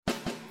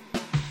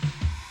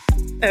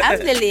I'm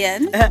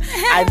Lillian.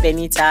 I'm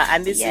Benita,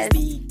 and this is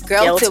the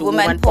Girl to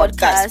Woman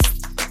podcast.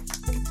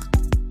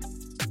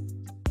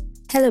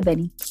 Hello,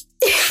 Benny.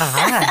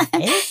 Hi.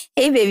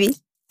 Hey, baby.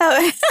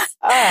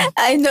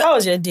 I know. How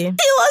was your day? It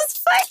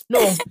was fine.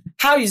 No,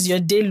 how is your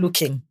day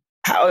looking?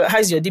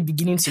 How's your day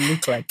beginning to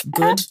look like?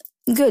 Good?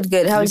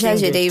 Good. How's your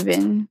good. day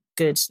been?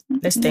 Good.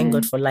 Let's thank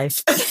God for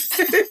life.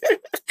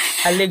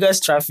 And Lagos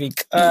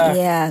traffic.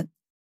 Yeah.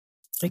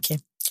 Okay.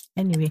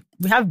 Anyway,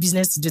 we have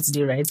business to do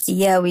today, right?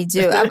 Yeah, we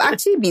do. I've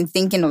actually been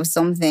thinking of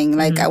something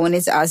I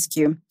wanted to ask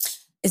you.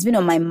 It's been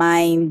on my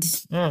mind.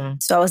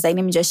 So I was like,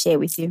 let me just share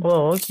with you.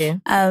 Oh, okay.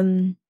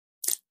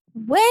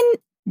 When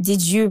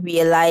did you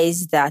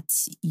realize that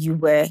you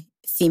were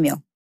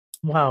female?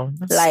 Wow.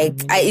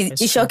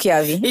 It shocked you,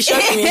 Abby? It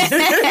shocked me.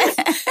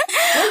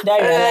 When did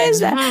I realize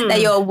that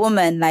you're a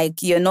woman,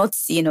 like you're not,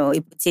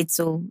 a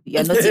potato,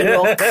 you're not a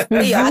rock,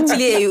 you're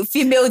actually a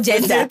female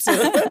gender.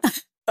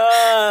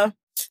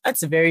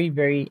 That's a very,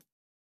 very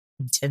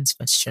intense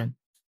question.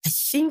 I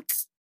think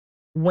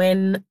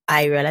when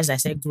I realized I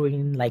started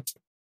growing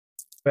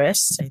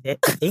breasts, I think.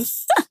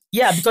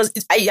 Yeah, because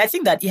I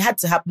think that it had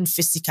to happen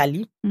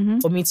physically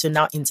for me to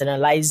now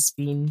internalize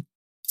being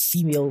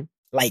female,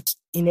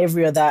 in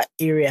every other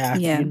area.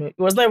 Yeah. It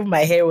was not even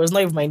my hair, it was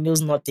not even my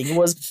nails, nothing. It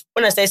was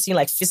when I started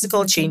seeing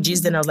physical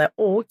changes, then I was like,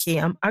 oh, okay,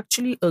 I'm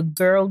actually a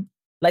girl,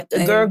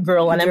 a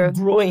girl, and I'm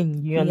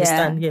growing. You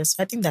understand? Yeah. Yes.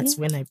 I think that's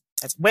when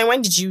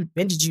when did you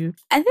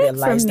I think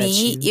realize for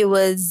me, it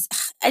was,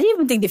 I didn't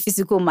even think the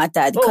physical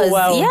mattered.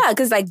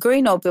 Because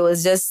growing up, it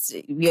was just,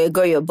 you're a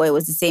girl, you're a boy, it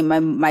was the same.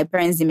 My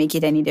parents didn't make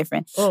it any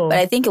different. Oh. But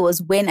I think it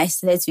was when I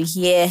started to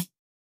hear,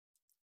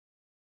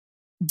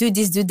 do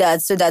this, do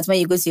that, so that when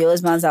you go to your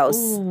husband's house,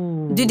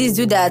 do this,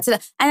 do that. And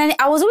then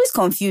I was always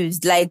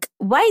confused.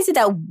 Why is it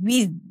that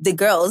we, the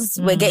girls,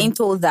 were getting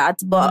told that,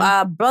 but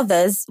our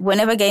brothers were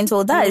never getting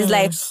told that? It's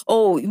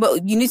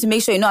you need to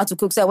make sure you know how to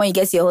cook, so that when you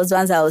get to your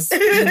husband's house,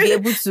 you'll be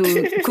able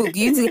to cook.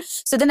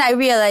 So then I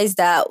realized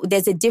that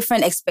there's a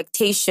different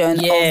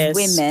expectation of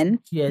women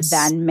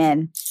than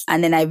men.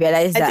 And then I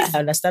realized I think I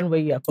understand where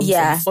you are coming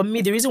from. For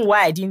me, the reason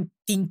why I didn't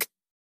think,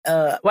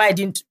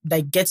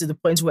 get to the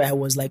point where I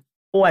was like,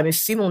 oh, I'm a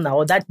female now,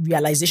 or that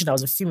realization I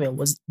was a female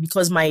was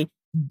because my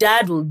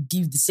dad will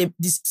give the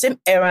same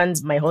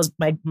errands my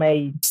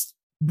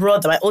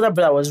brother, my older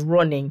brother was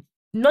running.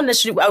 Not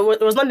necessarily,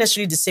 it was not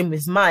necessarily the same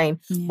with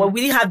mine, but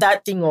we didn't have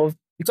that thing of,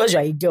 because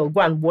you're a girl,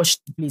 go and wash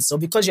the place. Or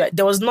because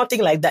there was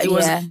nothing like that. It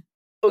was,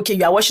 okay,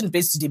 you are washing the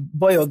place to the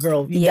boy or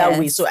girl in that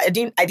way. So I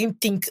didn't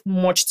think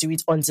much to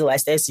it until I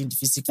started seeing the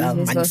physical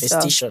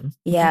manifestation.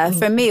 Yeah,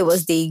 for me it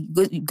was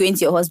going to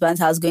your husband's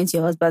house,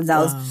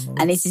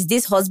 and it is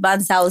this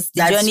husband's house,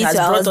 the journey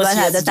to our husband's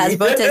house that has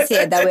brought us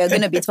here that we're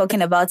going to be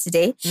talking about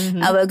today.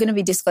 And we're going to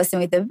be discussing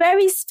with a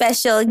very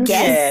special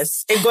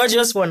guest. Yes, a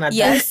gorgeous one.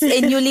 Yes,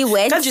 a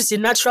newlywed. Can't you see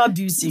natural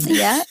beauty?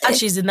 Yeah, and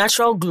she's the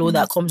natural glow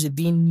that comes with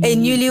being a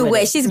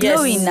newlywed. She's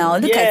glowing now.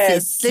 Look at it.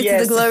 It's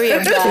the glory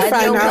of God.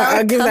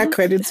 I'll give that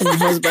credit to my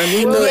husband.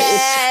 Even though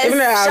I'd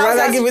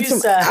rather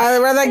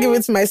give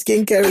it to my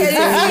skincare routine.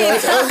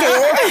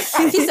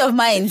 Okay. Peace of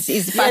mind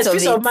is part of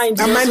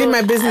it. I'm minding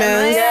my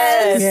business.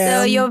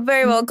 So you're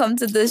very welcome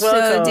to the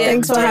show. Dear.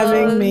 Thanks for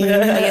having me.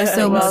 You're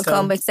so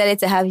welcome. We're excited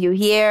to have you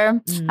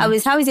here. How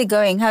is it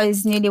going? How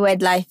is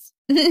newlywed life?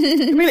 I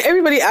mean,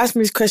 everybody asked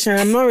me this question.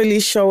 I'm not really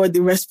sure what the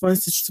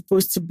response is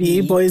supposed to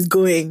be, but it's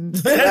going.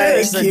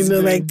 It's good.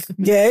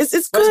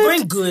 It's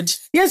going good.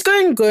 Yeah, it's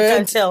going good. You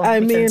can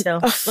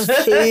tell.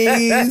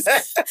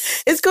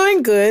 It's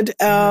going good.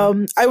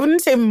 I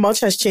wouldn't say much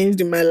has changed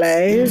in my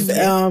life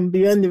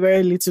beyond the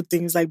very little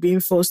things like being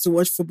forced to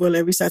watch football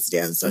every Saturday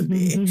and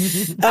Sunday.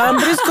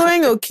 But it's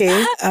going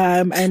okay.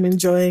 I'm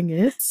enjoying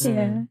it.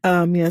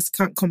 Yes,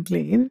 can't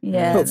complain.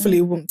 Yeah. Hopefully,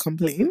 won't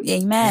complain.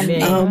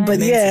 Amen. But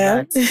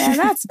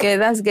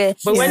that's good.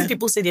 But when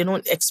people say they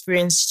don't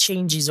experience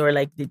changes or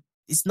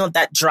it's not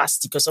that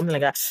drastic or something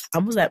like that,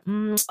 I'm always like,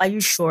 are you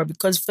sure?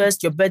 Because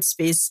first, your bed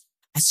space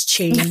has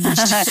changed.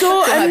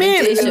 So, I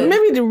mean,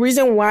 maybe the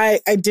reason why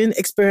I didn't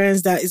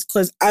experience that is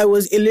because I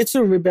was a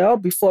little rebel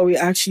before we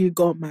actually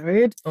got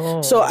married.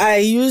 Oh. So I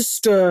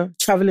used to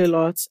travel a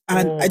lot,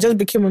 and I just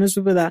became one of those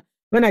people that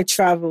when I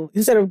travel,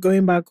 instead of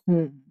going back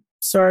home,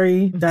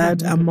 sorry,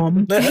 Dad and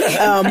Mom,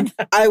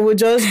 I would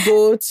just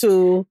go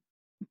to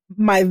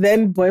my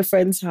then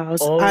boyfriend's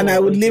house and I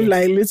would leave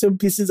little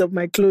pieces of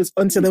my clothes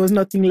until there was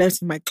nothing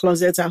left in my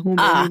closet at home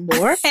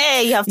anymore.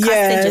 Hey, you have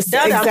casted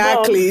yourself.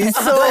 Exactly.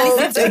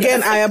 So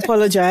again, I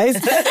apologize.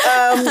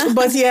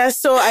 But yeah,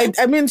 so I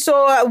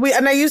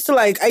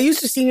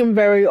used to see him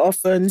very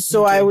often.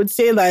 So I would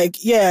say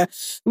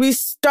we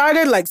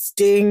started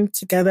staying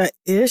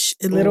together-ish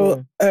a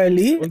little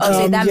early.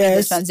 So that made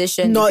the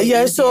transition.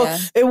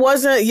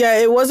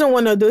 It wasn't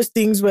one of those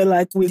things where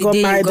we got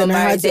married and I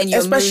had to,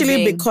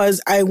 especially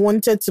because I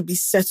wanted to be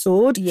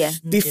settled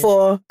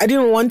before. I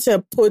didn't want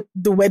to put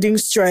the wedding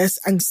stress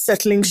and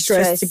settling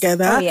stress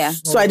together.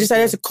 So I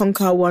decided to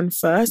conquer one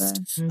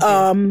first.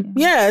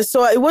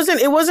 So it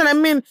wasn't, I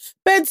mean,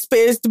 bed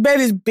space, the bed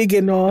is big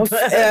enough.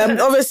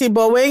 Obviously,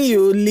 but when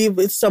you live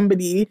with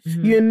somebody,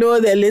 you know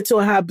their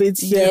little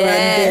habits here and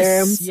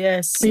there.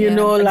 Yes. You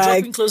know, and like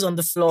dropping clothes on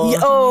the floor.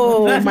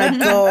 Oh my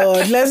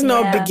God. Let's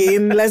not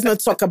begin. Let's not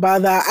talk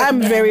about that.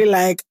 I'm very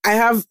like, I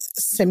have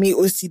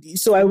semi-OCD.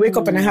 So I wake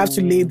up and I have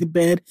to lay the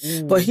bed.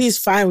 But he's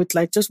fine with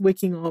like just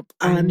waking up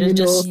and you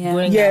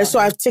know, so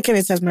I've taken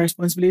it as my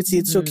responsibility.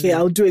 It's okay.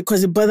 I'll do it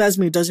because it bothers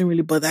me. It doesn't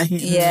really bother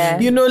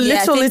him. You know,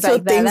 little things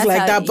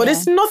like that. But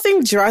it's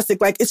nothing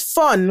drastic. Like it's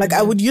fun. Like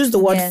I would use the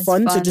word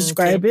fun to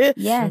describe it.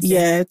 Yeah.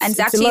 And it's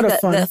actually a lot of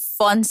fun. The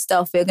fun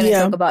stuff we're going to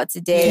talk about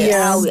today.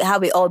 How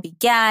it all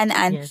began.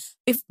 And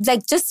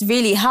like just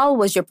really, how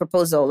was your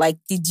proposal? Like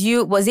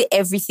was it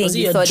everything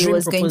you thought it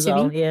was going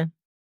to be? Yeah.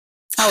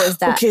 How was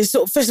that? Okay,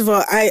 so first of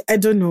all, I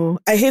don't know.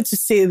 I hate to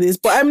say this,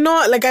 but I'm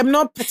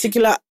not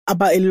particular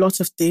about a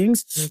lot of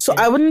things. Okay. So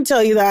I wouldn't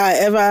tell you that I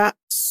ever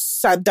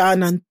sat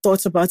down and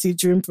thought about it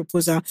during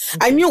proposal. Okay.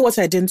 I knew what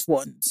I didn't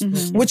want,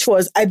 which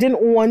was I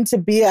didn't want to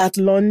be at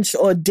lunch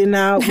or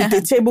dinner with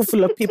a table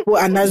full of people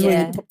and that's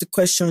when you pop the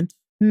question.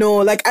 No,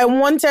 like I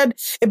wanted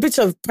a bit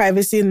of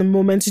privacy in the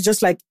moment to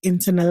just like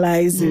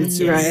internalize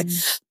it, right?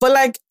 But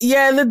like,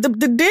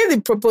 the day the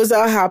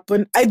proposal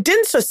happened, I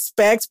didn't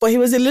suspect, but he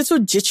was a little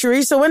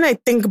jittery. So when I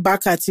think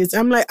back at it,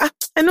 I'm like,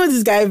 I know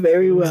this guy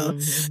very well.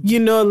 You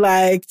know,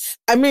 like,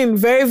 I mean,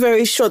 very,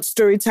 very short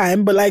story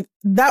time, but like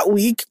that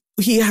week,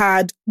 he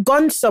had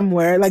gone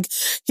somewhere, like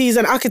he's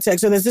an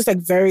architect. So there's this like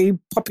very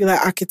popular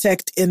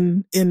architect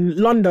in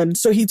London.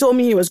 So he told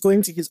me he was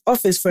going to his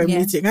office for a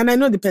meeting. And I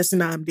know the person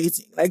that I'm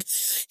dating. Like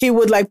he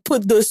would like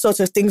put those sorts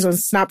of things on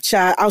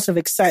Snapchat out of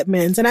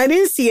excitement. And I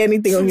didn't see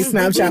anything on his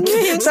Snapchat.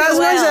 So I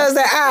was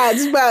like,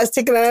 this guy is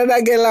taking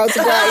another girl out to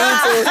go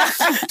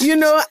and eat. You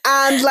know,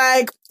 and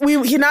like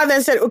he now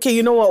then said, okay,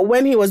 you know what?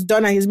 When he was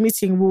done at his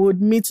meeting, we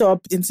would meet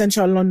up in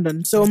central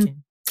London. So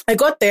I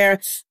got there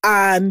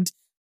and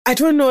I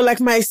don't know,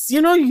 like my,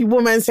 you know,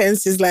 woman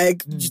sense is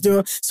like, you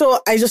know, so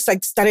I just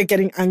like started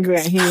getting angry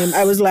at him.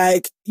 I was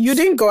like, you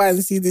didn't go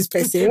and see this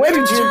person. Where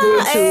did you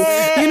go to?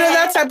 You know,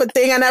 that type of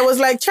thing. And I was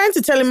like trying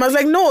to tell him, I was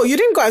like, no, you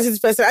didn't go and see this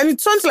person. And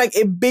it turned to like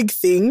a big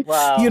thing.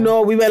 Wow. You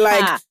know, we were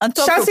like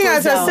shouting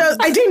at ourselves.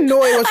 I didn't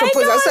know it was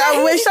proposal.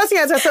 So we were shouting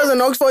at ourselves on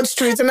Oxford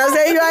Street. And I was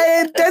like, you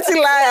are a dirty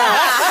liar.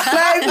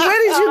 Like,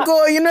 where did you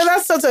go? You know,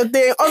 that sort of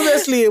thing.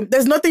 Obviously,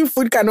 there's nothing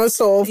food cannot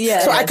solve.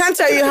 So I can't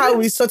tell you how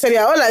we sorted it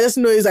out. All I just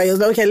know is that he was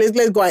like, okay, let's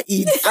go and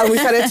eat. And we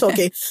started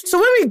talking. So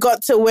when we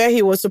got to where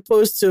he was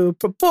supposed to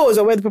propose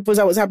or where the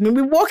proposal was happening,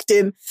 we walked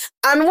in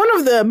and one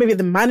of maybe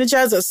the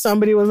managers or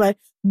somebody was like,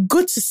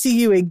 good to see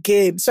you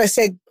again. So I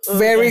said,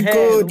 very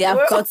good.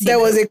 There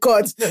was a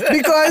cut.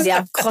 Because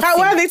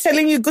how are they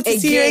telling you good to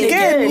see you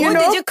again? You know?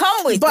 What did you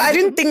come with? But I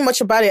didn't think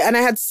much about it. And I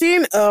had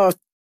seen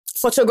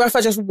photographer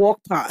just walk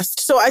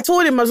past. So I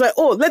told him, I was like,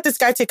 oh, let this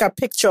guy take a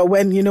picture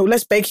when, you know,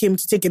 let's beg him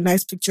to take a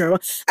nice picture.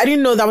 I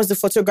didn't know that was the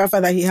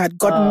photographer that he had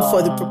gotten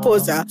for the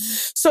proposal.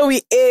 So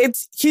we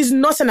ate. He's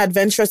not an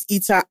adventurous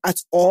eater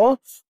at all.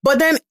 But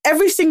then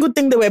every single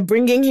thing they were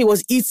bringing, he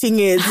was eating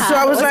it. So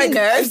I was like,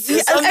 I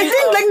think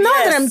like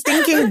now that I'm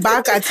thinking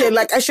back at it,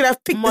 like I should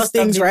have picked these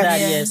things,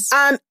 right?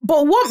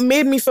 But what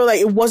made me feel like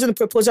it wasn't a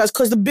proposal is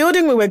because the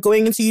building we were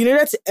going into, you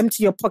needed to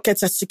empty your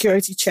pockets at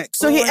security check.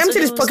 So he emptied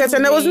his pockets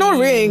and there was no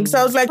ring. So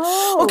I was like,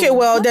 okay,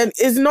 well then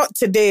it's not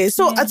today.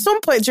 So at some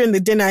point during the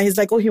dinner, he's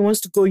like, oh, he wants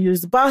to go use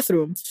the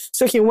bathroom.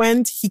 So he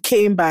went, he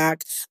came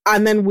back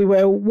and then we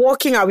were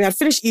walking out. We had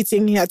finished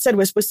eating. He had said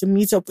we're supposed to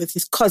meet up with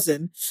his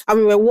cousin and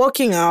we were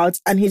walking out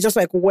and he just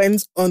like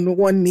went on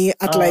one knee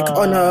at like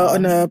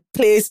on a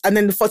place and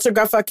then the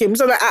photographer came.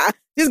 So like,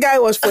 this guy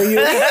was for you. He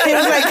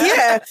was like,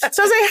 yeah.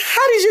 So I was like,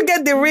 how did you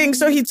get the ring?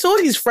 So he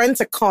told his friend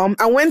to come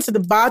and went to the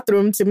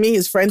bathroom to meet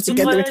his friend to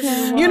get the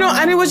ring. You know,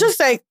 and it was just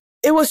like,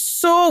 it was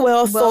so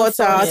well thought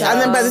out. Yeah.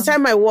 And then by the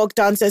time I walked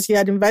downstairs, he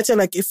had invited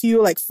like a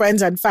few like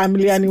friends and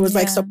family and he was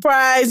like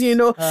surprised, you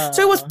know.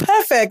 So it was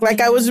perfect. Like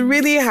I was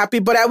really happy,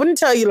 but I wouldn't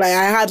tell you like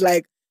I had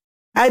like,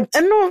 I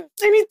know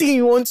anything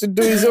you want to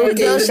do is okay.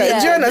 Do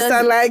you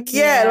understand? Like,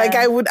 like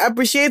I would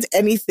appreciate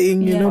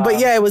anything, you know. But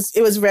yeah, it was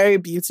very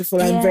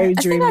beautiful and very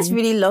dreamy. I think that's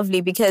really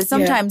lovely because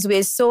sometimes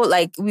we're so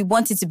like we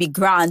want it to be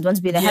grand, want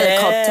to be in a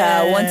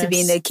helicopter, want to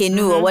be in a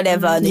canoe or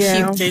whatever, the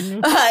ship.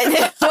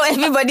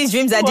 Everybody's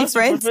dreams are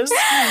different.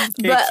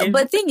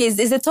 But thing is,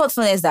 it's the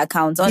thoughtfulness that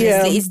counts.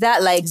 Honestly, is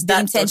that like the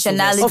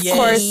intentionality, of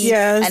course,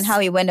 and how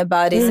he went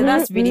about it. So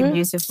that's really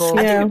beautiful.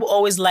 I think people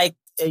always like.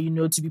 You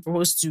know, to be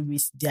proposed to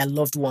with their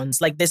loved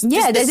ones. Like there's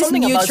something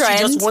new about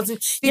trend. you just wanting,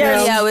 you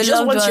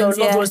just want your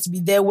loved ones to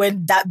be there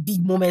when that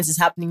big moment is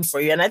happening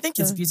for you. And I think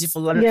it's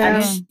beautiful. And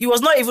it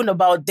was not even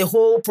about the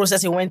whole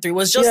process he went through. It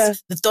was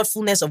just the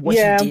thoughtfulness of what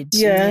he did.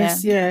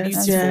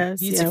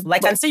 Beautiful.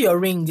 Like, and say your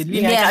ring.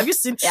 Like, have you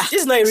seen? This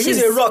is not a ring.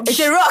 It's a rock. It's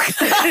a rock.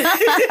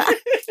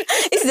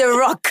 It's the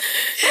rock.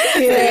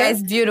 Yeah,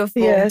 it's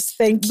beautiful. Yes,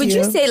 thank you. Would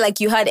you say like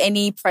you had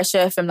any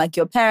pressure from like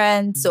your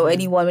parents or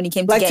anyone when you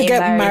came to like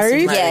get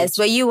married? Yes.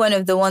 Were you one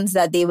of the ones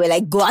that they were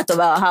like, go out of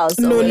our house?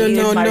 No,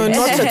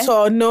 not at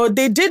all. No,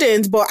 they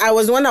didn't. But I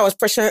was the one that was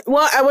pressured.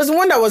 Well, I was the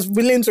one that was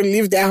willing to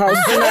leave their house.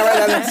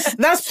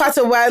 That's part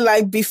of why,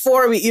 like,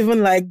 before we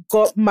even like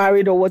got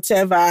married or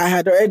whatever, I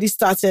had already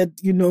started,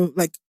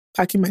 like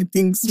packing my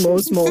things small.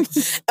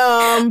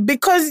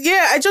 Because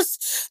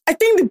I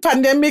think the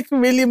pandemic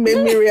really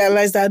made me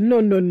realize that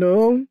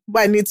no,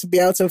 I need to be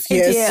out of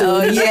here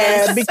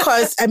soon.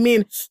 Because I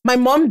mean, my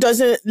mom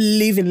doesn't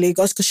live in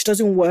Lagos because she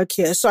doesn't work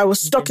here. So I was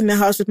stuck in the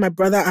house with my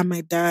brother and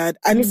my dad.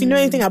 And if you know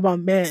anything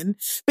about men,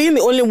 being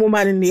the only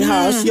woman in the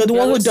house, you're the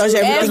one who does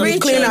everything.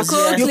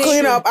 You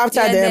clean up after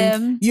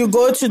them. You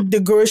go to the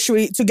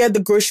grocery to get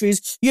the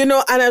groceries, and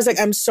I was like,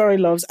 I'm sorry,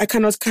 loves, I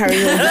cannot carry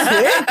on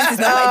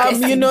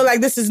this way.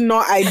 Like this is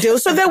not ideal.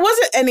 So there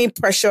wasn't any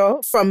pressure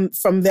from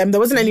them. There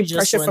wasn't any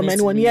pressure from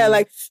anyone. Yeah,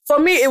 like for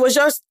me, it was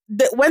just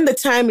when the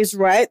time is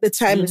right, the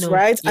time is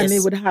right, and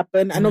it would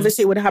happen. And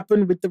obviously it would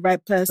happen with the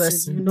right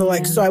person.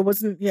 So I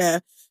wasn't,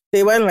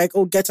 they weren't like,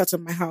 oh, get out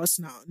of my house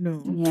now.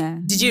 No. Yeah.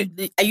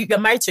 You're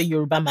married to a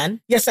Yoruba man?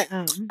 Yes, I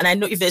am. And I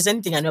know if there's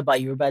anything I know about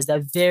Yorubas,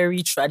 they're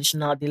very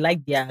traditional. They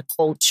like their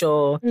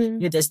culture.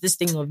 There's this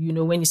thing of,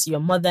 when you see your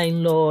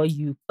mother-in-law,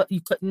 you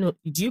cut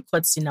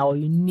now or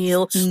you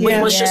kneel. But you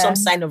must show some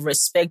sign of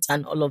respect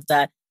and all of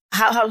that.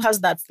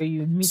 How's that for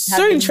you?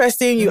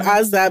 Interesting you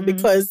asked that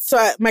because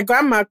my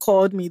grandma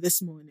called me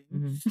this morning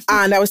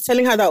and I was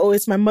telling her that,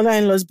 it's my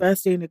mother-in-law's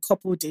birthday in a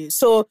couple of days.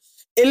 So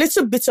a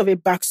little bit of a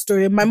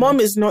backstory. My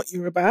mom is not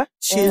Yoruba.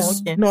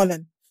 She's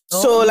Northern.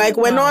 So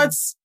we're not...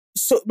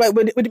 So, but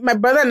my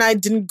brother and I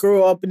didn't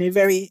grow up in a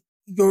very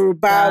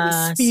Yoruba,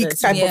 we speak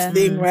type of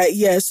thing, right?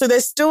 Yeah. So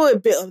there's still a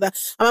bit of that.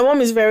 And my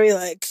mom is very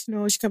like,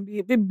 she can be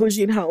a bit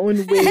bougie in her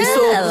own way.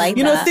 So, I like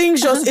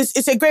things just,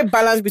 it's a great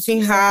balance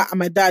between her and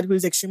my dad, who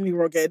is extremely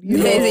rugged.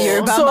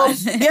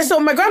 So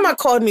my grandma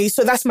called me.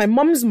 So that's my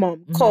mom's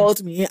mom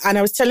called me. And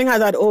I was telling her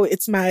that,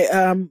 it's my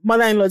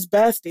mother-in-law's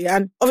birthday.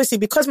 And obviously,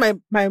 because my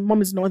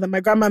mom is Northern,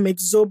 my grandma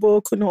makes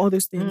zobo, kuno, all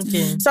those things.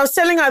 Okay. So I was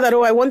telling her that,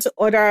 I want to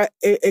order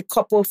a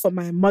couple for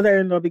my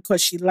mother-in-law because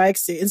she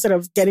likes it, instead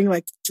of getting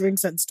like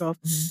drinks and stuff.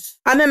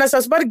 And then as I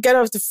was about to get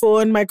off the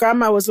phone, my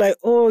grandma was like,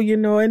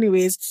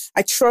 anyways,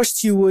 I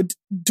trust you would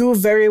do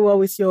very well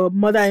with your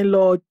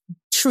mother-in-law,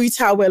 treat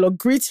her well or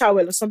greet her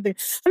well or something.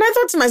 And I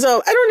thought to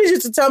myself, I don't need you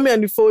to tell me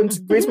on the phone to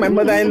greet my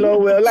mother-in-law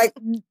well. Like,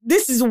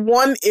 this is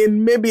one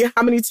in maybe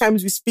how many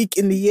times we speak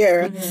in the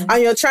year.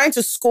 And you're trying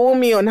to school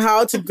me on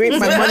how to greet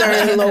my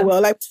mother-in-law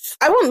well. Like,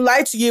 I won't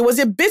lie to you, it was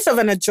a bit of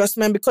an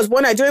adjustment because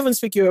one, I don't even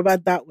speak Yoruba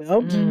that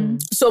well.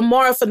 So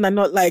more often than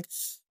not, like,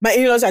 my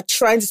in-laws are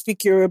trying to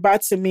speak Yoruba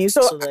to me.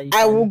 So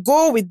I will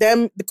go with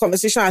them, the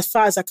conversation, as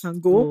far as I can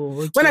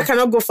go. When I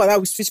cannot go further,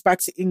 we switch back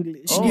to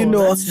English,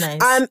 That's nice.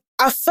 And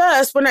at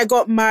first, when I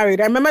got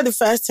married, I remember the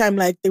first time,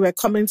 like, they were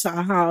coming to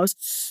our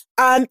house.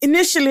 And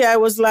initially, I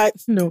was like,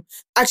 no.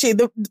 Actually,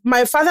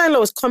 my father-in-law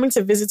was coming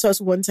to visit us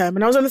one time.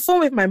 And I was on the phone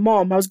with my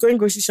mom. I was going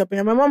grocery shopping.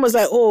 And my mom was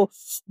like,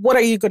 what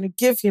are you going to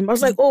give him? I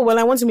was like, well,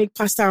 I want to make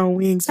pasta and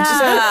wings. And she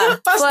said,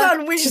 pasta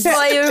and wings? She said,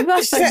 I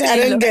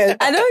don't get it.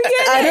 I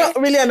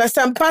don't really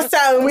understand. Pasta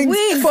and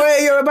wings for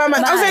a Yoruba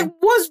man. I was like,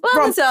 what's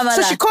wrong?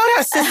 So she called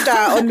her sister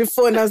on the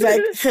phone. I was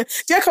like,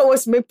 Dieko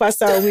wants to make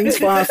pasta and wings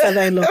for her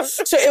father-in-law.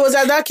 So it was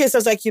at that case, I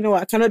was like,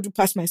 I cannot do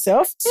pasta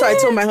myself. So I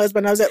told my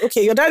husband, I was like,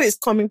 okay, your dad is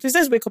coming. Please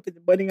let's wake up in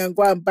the morning and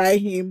go and buy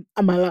him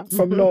amala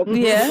from Nog.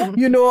 Yeah.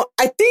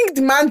 I think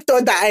the man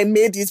thought that I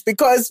made it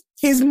because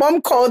his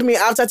mom called me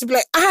after to be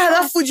like,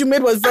 that food you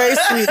made was very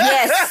sweet.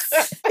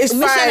 Yes. It's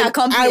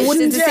fine. I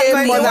wouldn't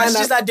say more than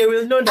that. They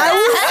will know that. I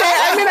wouldn't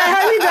say, I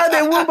highly doubt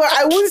they would, but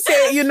I wouldn't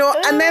say,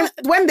 and then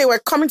when they were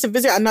coming to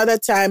visit another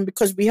time,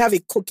 because we have a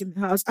cook in the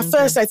house, at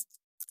first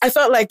I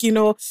felt like,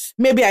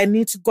 maybe I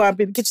need to go up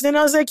in the kitchen. And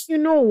I was like, you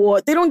know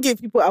what? They don't give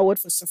people award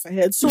for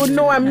sufferhead. So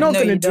no, I'm not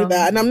going to do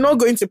that. And I'm not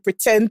going to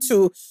pretend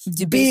to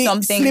be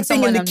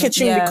sleeping in the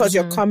kitchen because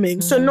you're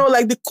coming. So no,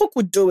 like the cook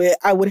would do it.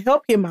 I would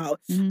help him out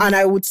and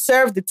I would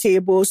serve the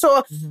table.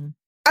 So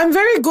I'm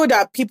very good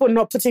at people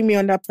not putting me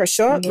under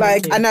pressure.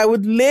 And I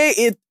would lay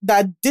it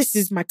that this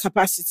is my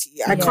capacity.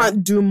 I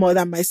can't do more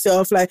than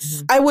myself. Like,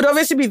 I would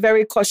obviously be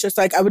very cautious.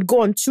 Like, I would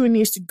go on 2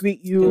 knees to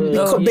greet you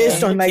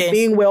based on like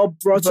being well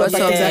brought up.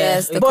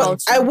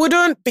 But I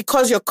wouldn't,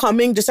 because you're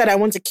coming, decide I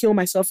want to kill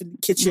myself in the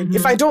kitchen.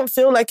 If I don't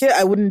feel like it,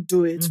 I wouldn't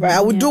do it. Right? I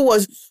would do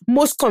what's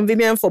most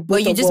convenient for both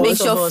of us. But you just make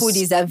sure food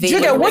is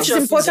available. What's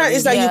important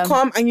is that you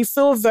come and you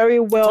feel very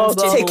well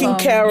taken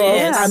care of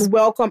and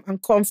welcome and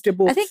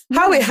comfortable. I think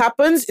how it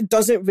happens, it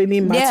doesn't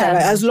really matter.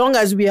 Like, as long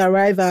as we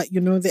arrive at,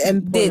 the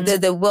end point.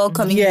 The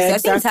welcoming. I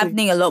think it's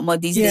happening a lot more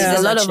these days.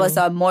 A lot of us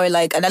are more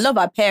like, and a lot of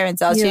our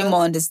parents are actually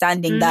more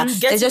understanding that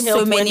there's just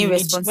so many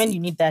responsibilities. When you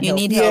need that you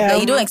need help.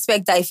 Like, you don't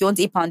expect that if you want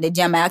to eat pounded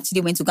jam, I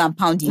actually went to go and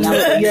pound it.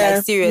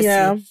 Like, seriously.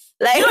 Yeah.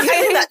 Like, I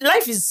think that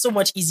life is so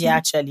much easier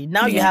actually.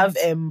 Now you have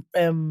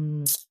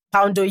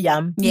poundo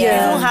yam. Yeah. You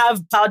don't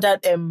have powdered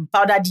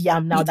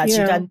yam now that you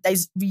can.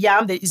 There's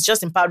yam that is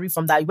just in powdery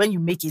from that. When you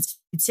make it,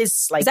 it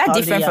tastes like. Is that poundo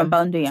different yam. from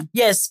poundo yam?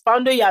 Yes,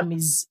 poundo yam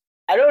is.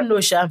 I don't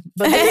know, Sha,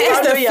 but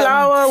it's the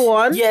flour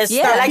one. Yes,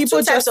 like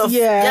two types of two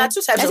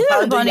types of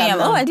poundo yam.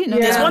 Oh, I didn't know.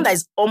 There's one that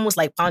is almost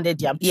like pounded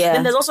yam. Yeah.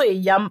 Then there's also a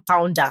yam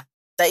pounder.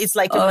 That it's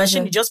like a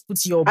machine. You just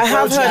put your. I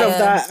have heard of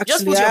that. Actually.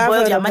 Just put your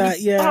boiled yam and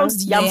it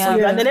pounds the yam for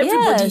you, and then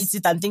everybody eats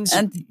it and things.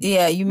 And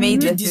you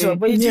made this one,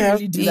 but you didn't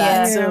really do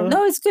that. So.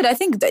 No, it's good. I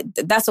think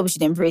that's what we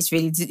should embrace.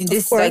 Really, in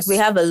this like we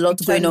have a lot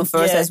going on for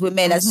us as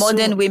women, as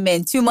modern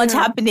women. Too much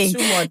happening.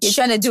 Too much. You're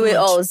trying to do it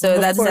all, so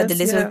that's the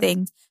little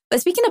things. But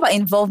speaking about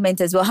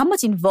involvement as well, how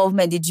much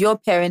involvement did your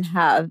parents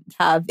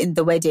have in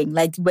the wedding?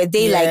 Like, were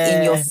they like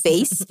in your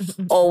face,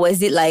 or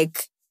was it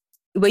like?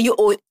 Did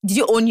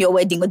you own your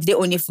wedding or did they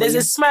own it for you?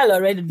 There's a smile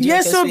already.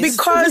 Yeah, so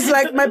because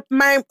like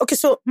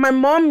my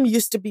mom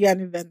used to be an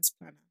events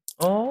planner.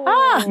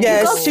 Oh.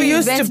 Yes, she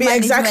used to be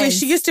exactly.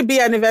 She used to be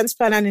an events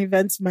planner and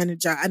events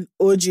manager, an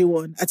OG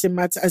one, as a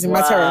matter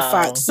of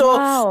fact. So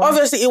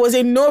obviously, it was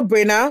a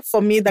no-brainer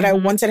for me that I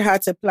wanted her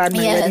to plan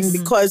my wedding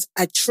because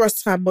I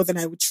trust her more than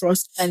I would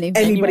trust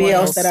anybody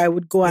else that I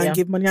would go and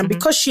give money. And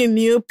because she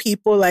knew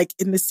people like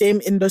in the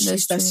same industry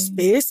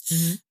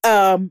space,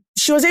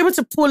 she was able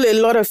to pull a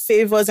lot of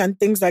favors and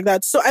things like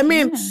that. So I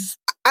mean.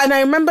 And I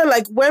remember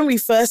like when we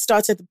first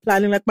started the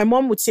planning, like my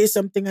mom would say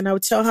something and I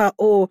would tell her,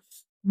 oh,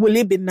 will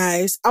it be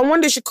nice? And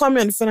one day she called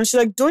me on the phone and she's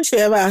like, don't you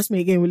ever ask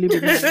me again, will it be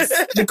nice?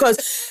 Because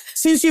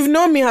since you've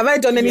known me, have I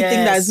done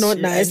anything that's not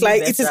nice?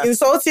 Like it is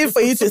insulting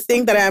for you to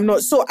think that I am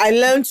not. So I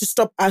learned to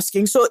stop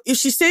asking. So if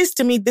she says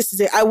to me, this is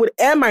it, I would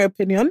air my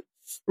opinion,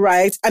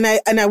 right? And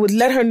I would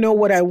let her know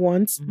what I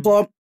want.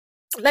 But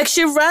like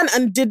she ran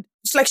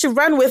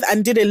with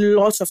and did a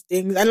lot of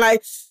things. And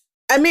like,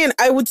 I mean,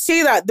 I would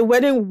say that the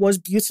wedding was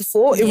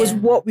beautiful. It was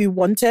what we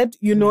wanted.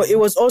 You know, it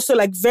was also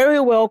like very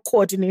well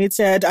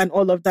coordinated and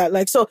all of that.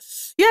 Like, so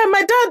yeah,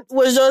 my dad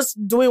was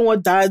just doing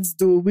what dads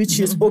do, which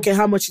is, okay,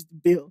 how much is the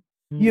bill?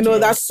 You know,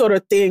 that sort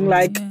of thing.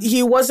 Like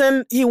he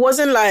wasn't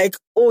like,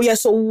 oh yeah,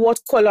 so what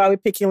color are we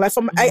picking? Like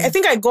I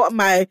think I got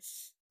my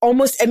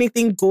almost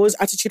anything goes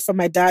attitude from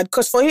my dad.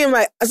 Because for him,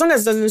 like, as long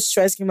as it doesn't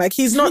stress him, like,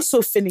 he's not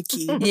so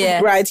finicky.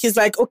 Right? He's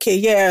like, okay,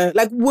 yeah.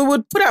 Like, we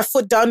would put our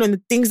foot down on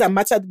the things that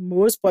matter the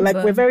most, but like,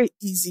 we're very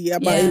easy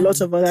about a lot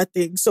of other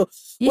things. So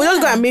we're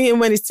just going to meet him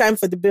when it's time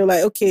for the bill.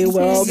 Like, okay,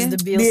 well, the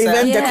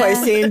event decor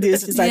is saying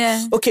this. He's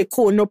like, okay,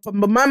 cool, no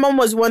problem. But my mom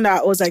was one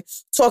that was like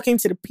talking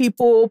to the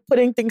people,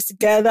 putting things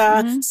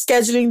together,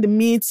 scheduling the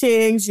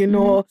meetings, you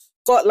know,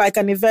 got like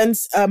an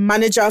events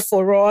manager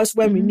for us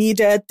when we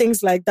needed,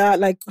 things like that.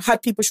 Like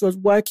had people she was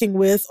working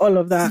with, all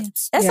of that.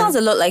 That sounds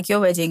a lot like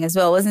your wedding as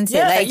well, wasn't it?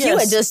 Like you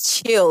were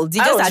just chilled.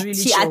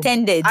 She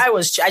attended. I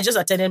just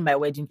attended my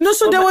wedding. No,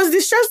 so there was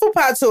the stressful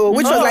part too,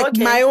 which was like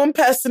my own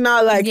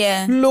personal like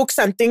looks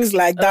and things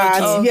like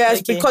that.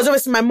 Yes, because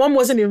obviously my mom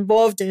wasn't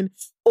involved in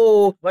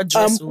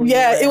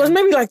it was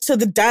maybe like to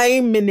the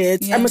dying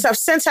minute. I must have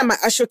sent her my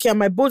ashoke and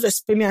my bones were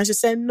spinning and she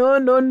said, no,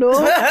 no,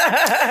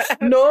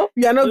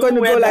 you're not going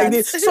to go like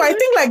this. So I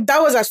think like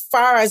that was as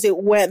far as it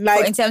went.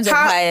 Like in terms of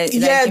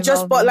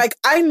but like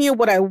I knew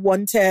what I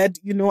wanted.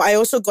 You know, I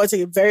also got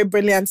a very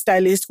brilliant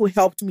stylist who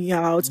helped me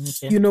out,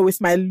 you know, with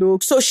my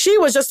look. So she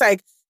was just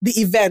like the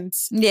event.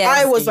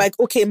 I was like,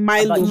 okay,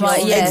 my look.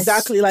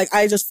 Exactly. Like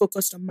I just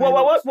focused on my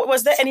look.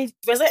 Was there any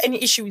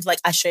issue with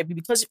like Ashwebi?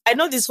 Because I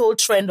know this whole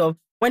trend of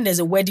when there's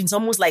a wedding, it's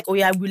almost like,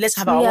 let's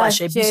have our own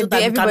Ashwebi so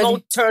that we can all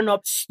turn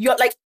up. You're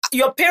like,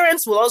 your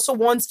parents will also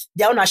want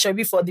their own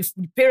Ashwebi for the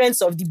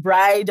parents of the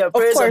bride or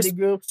parents of the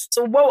groom.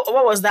 So what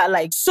was that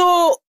like?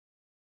 So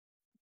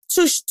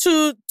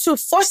to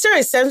foster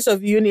a sense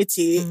of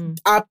unity,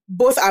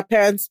 both our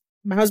parents,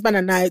 my husband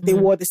and I, they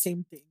wore the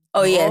same thing.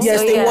 Oh yes,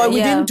 they were.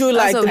 We didn't do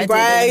like the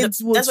brides.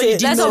 That's what you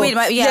did. It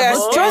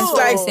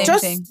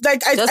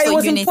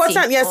was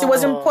important. Yes, it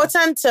was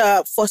important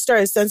to foster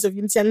a sense of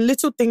unity and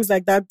little things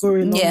like that go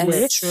a long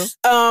way. True.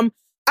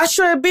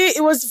 Ashwebi,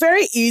 it was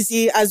very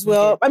easy as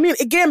well. I mean,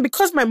 again,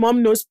 because my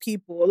mom knows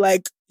people,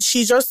 like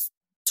she just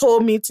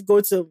told me to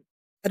go to.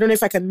 I don't know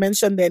if I can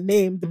mention their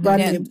name, the brand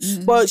name,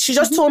 but she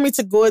just told me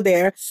to go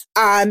there.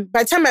 And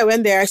by the time I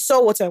went there, I saw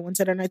what I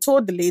wanted and I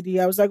told the lady,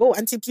 I was like, oh,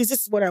 auntie, please,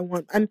 this is what I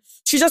want. And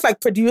she just like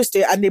produced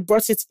it and they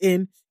brought it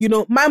in. You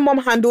know, my mom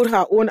handled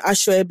her own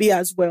Ashwebi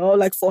as well,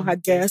 like for her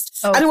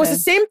guests. Okay. And it was the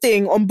same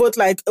thing on both,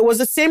 like, it was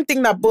the same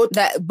thing that both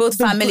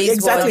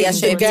families were the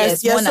Ashwebi.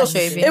 Guests. So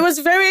it was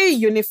very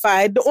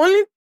unified. The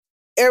only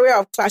area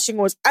of clashing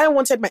was I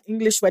wanted my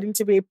English wedding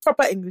to be a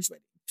proper English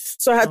wedding.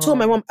 So I had told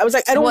my mom, I was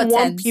like, I don't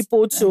want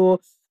people to...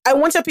 I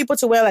wanted people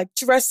to wear like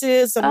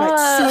dresses and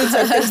like suits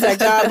and things like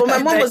that. But my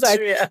mom was like,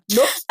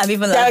 nope,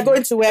 they're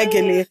going to wear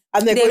gele.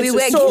 And they're going to...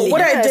 So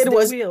what I did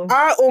was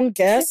our own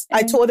guests,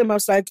 I told them, I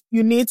was like,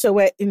 you need to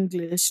wear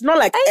English. Not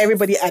like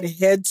everybody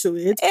adhered to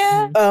it.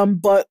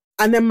 But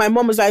And then my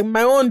mom was like,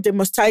 my own, they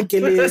must tie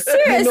gillies.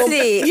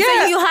 Seriously? Yeah.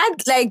 So you had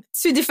like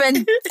 2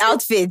 different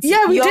outfits.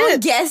 Yeah, we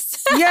did.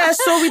 Guess. Yeah,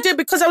 so we did,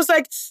 because I was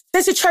like,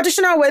 there's a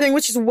traditional wedding,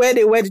 which is where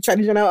they wear the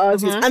traditional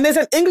outfits. And there's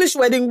an English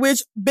wedding,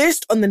 which,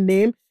 based on the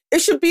name, it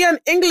should be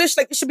English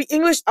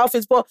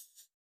outfits, but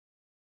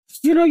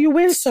you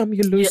win some,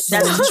 you lose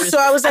some. So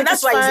I was like,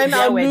 that's fine,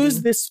 I'll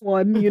lose this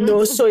one,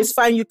 so it's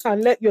fine. You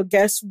can let your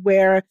guests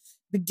wear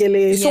the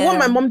gilly. So what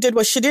my mom did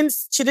was she didn't,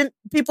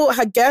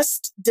 her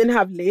guests didn't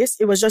have lace.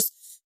 It was just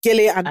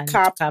gilly and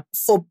cap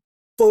for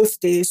both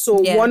days. So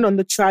one on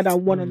the trad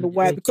and one on the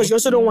white, because you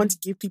also don't want to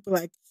give people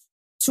like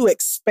too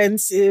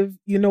expensive,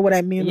 you know what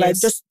I mean? Like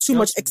just too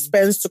much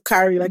expense to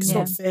carry, like it's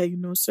not fair,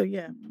 So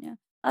yeah.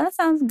 Oh, that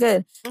sounds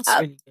good. That's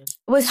really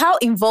good. How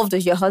involved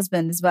was your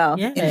husband as well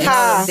in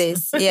all of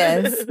this?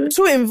 Yes.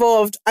 Too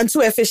involved and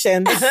too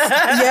efficient.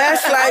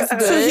 Yes,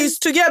 like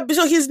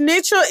so his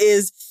nature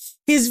is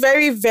he's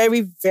very,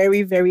 very,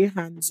 very, very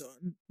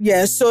hands-on.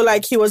 Yeah, so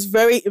like he was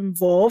very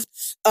involved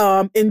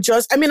in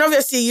just, I mean,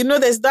 obviously,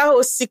 there's that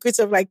whole secret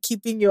of like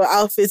keeping your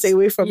outfits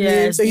away from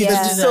him.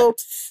 So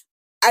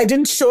I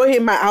didn't show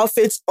him my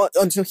outfits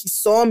until he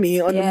saw me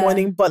on the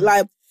morning, but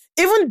like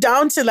even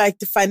down to like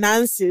the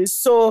finances.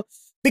 So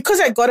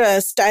because I got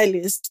a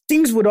stylist,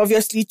 things would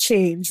obviously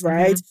change,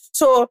 right?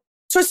 So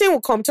Tosin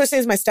will come. Tosin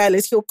is my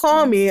stylist. He'll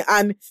call me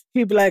and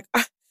he'll be like,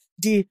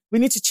 D, we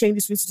need to change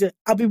this. We need to do it.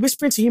 I'll be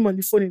whispering to him on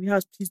the phone in the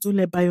house, please don't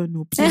let Bayo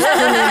know. Please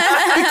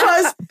don't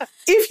because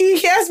if he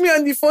hears me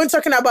on the phone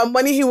talking about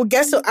money, he will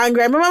get so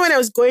angry. I remember when I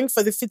was going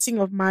for the fitting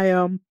of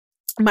my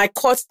my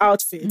court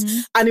outfit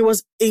and it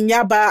was in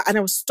Yaba and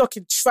I was stuck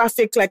in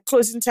traffic, like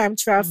closing time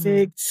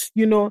traffic,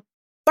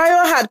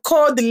 Bayo had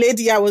called the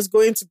lady I was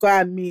going to go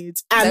and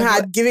meet and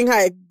had given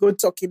her a good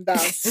talking down.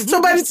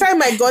 So by the time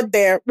I got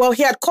there, well,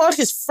 he had called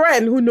his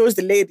friend who knows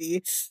the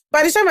lady.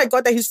 By the time I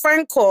got there, his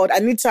friend called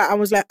Anita and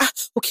was like,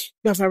 okay,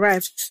 you have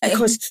arrived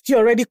because he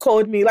already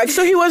called me. Like,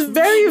 so he was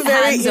very,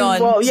 very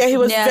involved. Yeah, he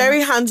was very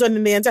hands-on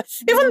in the entire.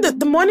 Even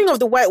the morning of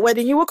the white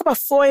wedding, he woke up at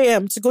 4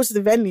 a.m. to go to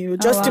the venue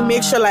just to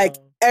make sure like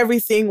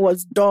everything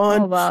was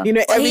done.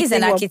 Everything he's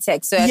an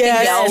architect, so I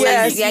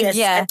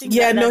think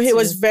they're always he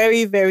was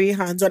very, very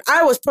hands-on.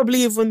 I was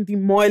probably even the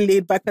more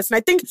laid-back person.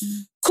 I think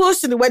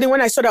close to the wedding,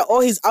 when I saw that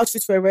all his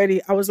outfits were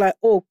ready, I was like,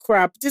 oh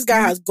crap, this guy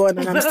has gone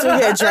and I'm still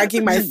here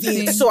dragging my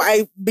feet. So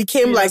I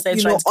became like,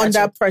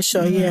 under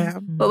pressure. Yeah.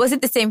 But was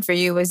it the same for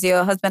you? Was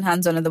your husband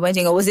hands-on at the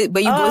wedding, or were you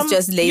both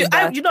just laid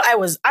back?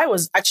 I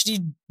was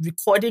actually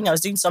recording. I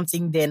was doing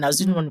something then. I was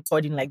doing one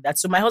recording like that.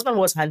 So my husband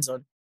was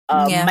hands-on.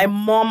 My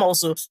mom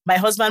also, my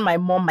husband, my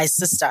mom, my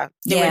sister,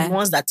 they were the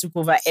ones that took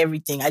over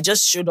everything. I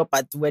just showed up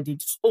at the wedding.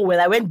 Oh, well,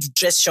 I went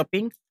dress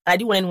shopping and I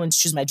didn't want anyone to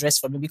choose my dress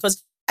for me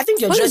because I think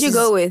your dress did you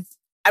go with?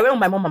 I went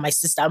with my mom and my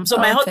sister. So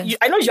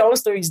I know your own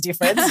story is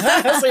different.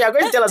 So you're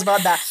going to tell us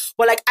about that.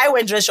 But like I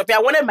went dress shopping.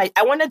 I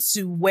wanted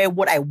to wear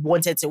what I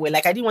wanted to wear.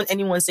 Like I didn't want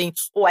anyone saying,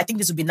 oh, I think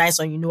this would be nice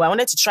on you. I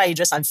wanted to try a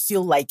dress and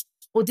feel like,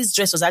 oh, this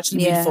dress was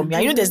actually made for me.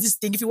 And there's this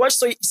thing. If you watch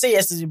Say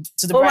Yes to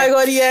the Bride. Oh my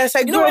God, yes.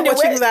 I grew up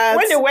watching that.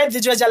 When they wear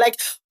the dress, you're like,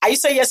 are you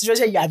saying yes to the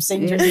dress? Yeah, I'm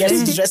saying yes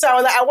to the dress. So I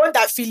was like, I want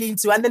that feeling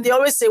too. And then they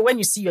always say, when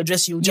you see your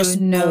dress, you'll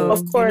just know.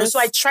 Of course. So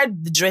I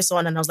tried the dress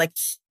on and I was like,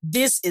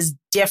 this is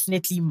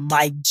definitely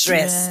my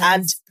dress. Yes.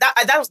 And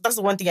that's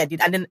the one thing I did.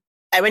 And then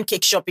I went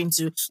cake shopping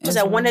too because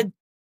I wanted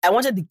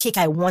the cake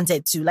I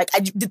wanted to. Like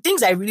the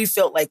things I really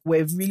felt like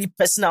were really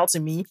personal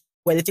to me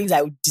were the things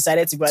I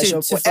decided to go and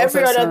shop for.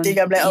 Every other thing,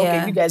 I'm like,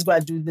 okay, you guys go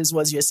and do this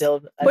ones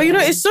yourself. But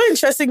it's so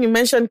interesting you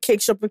mentioned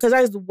cake shopping because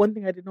that is the one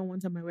thing I did not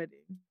want at my wedding.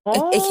 A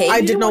cake?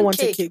 I did not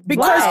want a cake.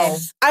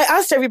 Because I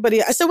asked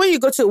everybody, I said, when you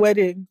go to a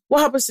wedding,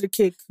 what happens to the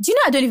cake? Do you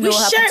know I don't even know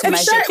what happens to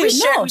my cake?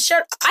 We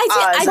shared.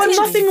 But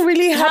nothing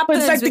really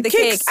happens. Like the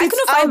cake sits I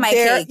couldn't find my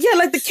there. cake. Yeah,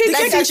 like the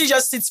cake actually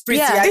just sits pretty.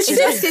 Yeah, it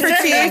just sits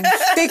pretty.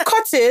 They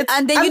cut it.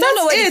 And then you don't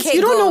know where the cake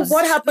You don't goes. know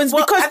what happens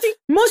because I think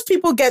most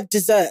people get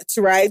desserts,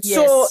 right? Yes.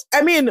 So,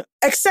 I mean,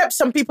 except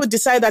some people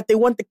decide that they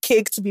want the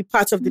cake to be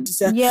part of the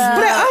dessert. Yeah.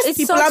 But I asked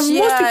people, and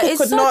most people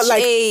could not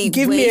like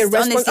give me a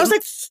response. Honestly. I was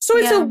like, so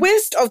it's a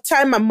waste of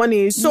time and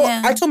money. So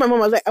I told my mom,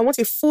 I was like, I want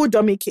a full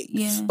dummy cake.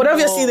 Yeah. But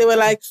obviously they were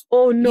like,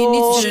 oh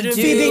no,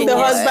 feeding the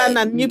what? husband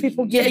and new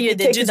people getting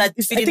they cake. do that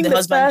I feeding think the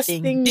husband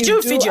thing. Did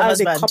you feed your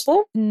husband? As a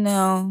couple?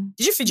 No.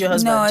 Did you feed your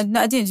husband? No,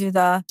 I didn't do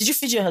that. Did you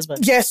feed your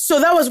husband? Yes. So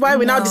that was why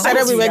we now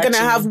decided we were going to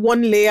have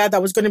one layer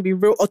that was going to be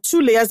real, or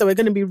 2 layers that were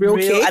going to be real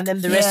cake. And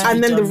then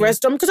the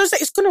rest dummy. Because I was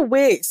like, it's going to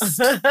waste.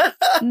 No,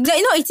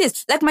 it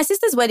is. Like my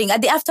sister's wedding,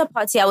 at the after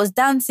party, I was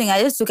dancing.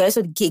 I just saw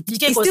the cake. The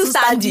cake it's was still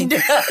standing.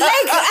 Like,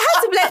 I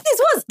had to be like,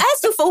 I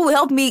asked for who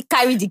help me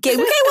carry the cake.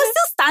 Okay, it was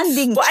still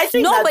standing. But I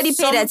think nobody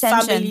paid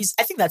attention.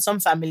 I think that some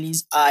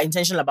families are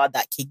intentional about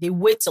that cake. They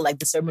wait till like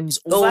the ceremony is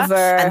over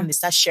and they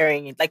start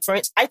sharing it. Like for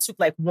instance, I took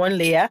like one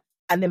layer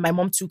and then my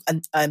mom took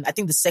and I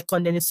think the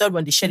second and the third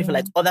one they shared it for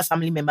like other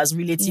family members,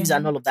 relatives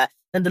and all of that.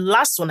 Then the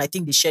last one I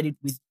think they shared it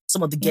with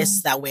some of the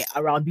guests that were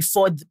around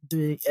before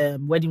the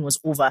wedding was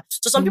over.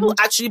 So some people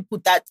actually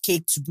put that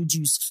cake to good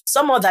use.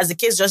 Some others, the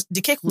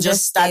cake will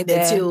just stand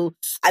there till,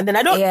 and then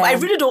I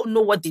really don't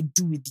know what they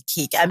do with the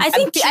cake. I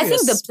think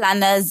the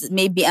planners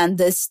maybe and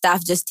the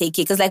staff just take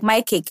it, because like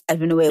my cake, I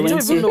don't know where it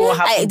went to. Know what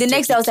happened the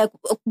next day I was like,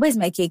 where's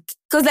my cake?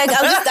 Because like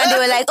and they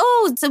were like,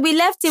 oh, so we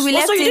left it.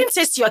 So you didn't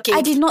taste your cake?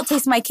 I did not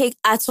taste my cake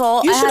at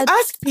all. You should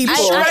ask people.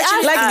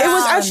 It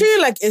was actually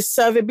like a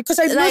survey, because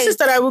I noticed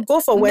that I would go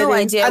for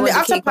weddings and the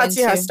after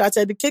party has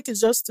started. The cake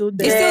is just still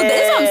there. It's still there.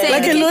 That's what I'm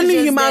saying. Like a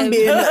lonely human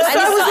being. So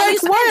I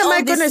was like, why am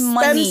I going to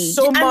spend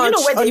so much on cake? And you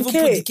know where they even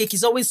put the cake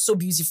is always so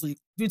beautifully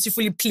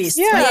placed.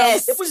 Yeah.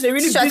 Yes. They put it in a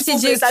really beautiful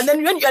place. And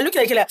then when you're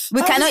looking at it like,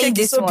 we cannot eat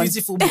this so one.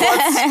 Beautiful, but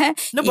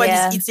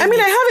nobody's eating. I mean,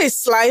 I have a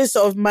slice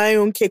of my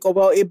own cake, or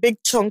about a big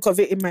chunk of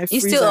it in my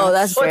freezer.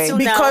 That's great.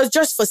 Because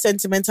just for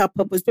sentimental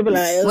purpose, people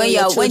are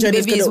like, when the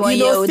baby is 1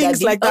 year old,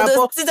 things like that.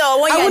 But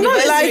I will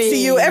not lie to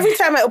you. Every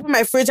time I open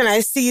my fridge and I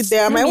see it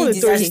there, I might want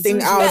to throw this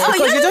thing out,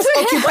 because it just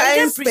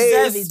occupies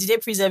space. Did they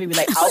preserve it with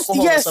like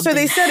alcohol? Yes, or something?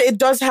 So they said it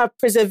does have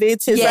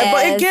preservatives. Yes.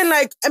 But again,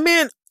 like, I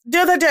mean, the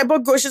other day I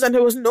bought groceries and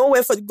there was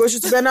nowhere for the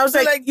groceries to go. And I was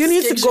like, you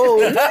need to go,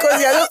 because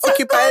you're not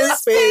occupying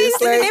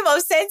space. In the name of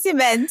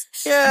sentiment.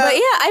 Yeah. But yeah,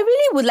 I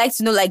really would like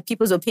to know like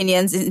people's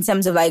opinions in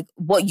terms of like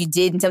what you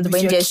did in terms of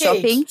when you're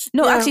shopping.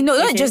 No, actually, no,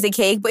 not just the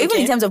cake, but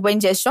even in terms of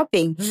when you're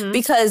shopping.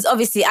 Because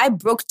obviously I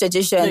broke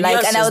tradition. And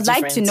I would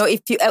like to know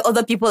if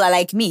other people are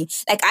like me.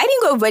 Like, I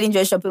didn't go wedding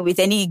dress shopping with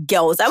any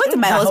girls. I went to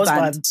my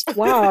husband.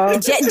 Wow.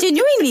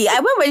 Genuinely, I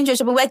went wedding dress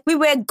shopping. Like, we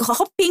were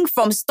hopping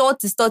from store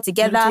to store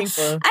together. And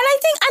to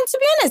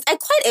be honest, I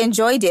quite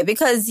enjoyed it,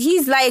 because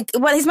he's my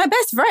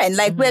best friend.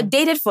 Like, we've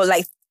dated for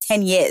like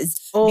 10 years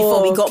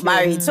before we got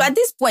married. So at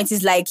this point,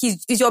 he's like,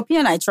 he's your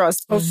opinion I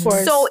trust. Of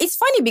course. So it's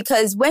funny,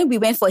 because when we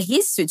went for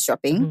his suit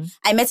shopping,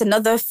 I met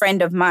another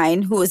friend of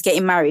mine who was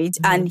getting married,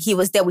 and he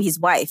was there with his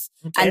wife,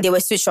 and they were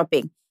suit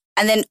shopping.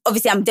 And then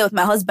obviously I'm there with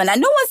my husband, and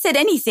no one said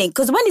anything,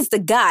 because when it's the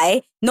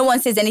guy, no one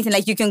says anything.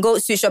 Like, you can go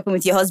suit shopping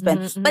with your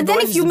husband. But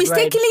then if you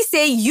mistakenly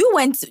say you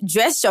went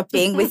dress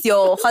shopping with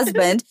your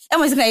husband,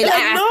 everyone's going to be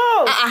like,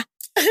 no.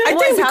 I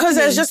think because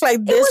there's just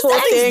like this whole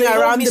thing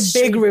around the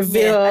big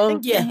reveal,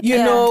 you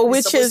know,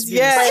 which is, But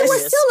it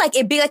was still like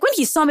a big, like when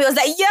he saw me, I was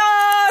like,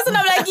 yes! And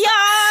I'm like,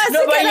 yes!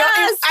 No, but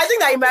I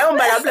think that in my own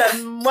mind, I'm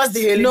like, what's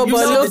the hell? No,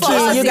 but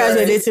look, you guys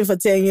were dating for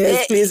 10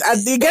 years, please.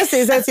 You get to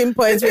a certain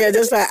point where you're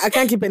just like, I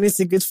can't keep any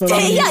secrets from you.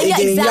 Yeah,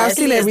 exactly. You've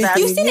seen everything.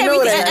 You've seen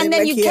everything, and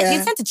then you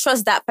tend to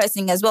trust that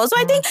person as well. So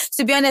I think,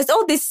 to be honest,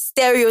 all these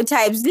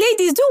stereotypes,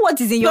 ladies, do what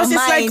is in your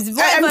mind.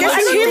 I'm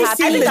guessing really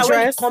seeing the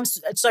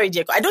dress. Sorry,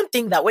 Dieko, I don't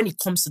think that when it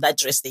comes to that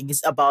dress thing,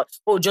 it's about,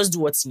 just do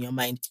what's in your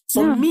mind.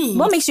 For me,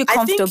 what makes you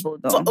comfortable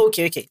though?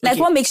 Okay. Like,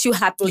 what makes you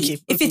happy?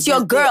 If it's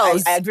your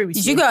girls, I agree with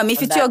you. You get me?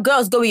 If it's your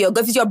girls, go with your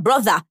girl. If it's your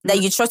brother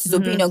that you trust his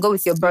opinion, go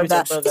with your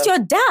brother. If it's your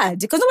dad,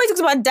 because nobody talks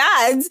about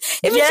dads.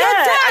 If it's your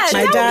dad,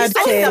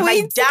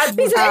 my dad.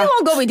 Please,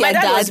 anyone go with their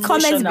dad?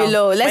 Comment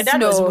below. Let's know. My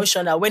dad was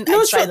emotional when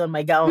I tried on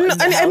my gown. No,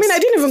 I mean,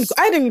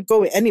 I didn't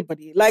go with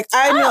anybody. Like,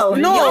 I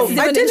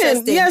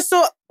didn't. Yeah,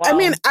 so I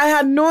mean, I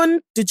had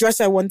known the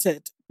dress I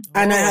wanted.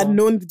 And I had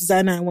known the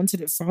designer I wanted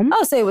it from.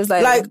 Oh, so it was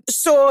like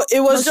so it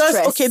was just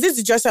stress. Okay, this is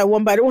the dress I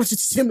want, but I don't want it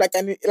to seem like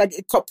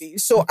a copy.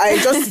 So I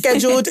just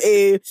scheduled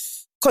a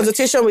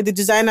consultation with the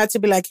designer to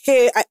be like,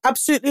 hey, I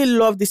absolutely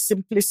love the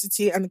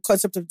simplicity and the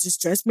concept of this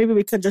dress. Maybe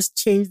we can just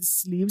change the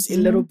sleeves a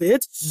little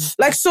bit.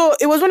 Like, so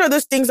it was one of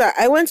those things that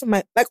I went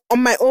to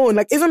on my own,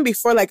 like even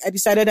before I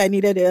decided I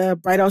needed a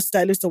bridal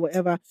stylist or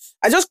whatever.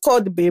 I just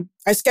called the babe.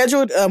 I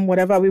scheduled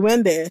whatever. We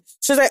went there.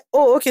 She was like,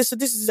 oh, okay, so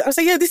this is, I was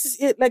like, yeah, this is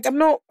it. Like, I'm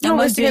not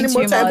wasting any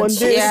more time on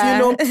this, you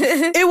know.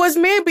 It was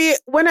maybe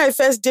when I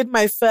first did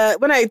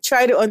when I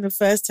tried it on the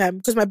first time,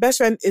 because my best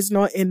friend is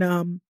not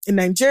in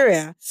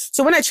Nigeria.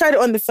 So when I tried it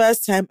on the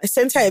first time, I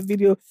sent her a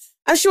video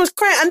and she was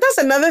crying. And that's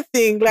another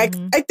thing. Like,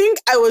 I think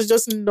I was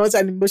just not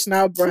an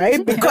emotional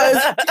bride, because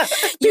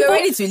you were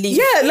ready to leave.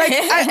 Yeah, like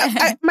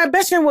I my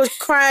best friend was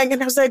crying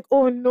and I was like,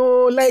 oh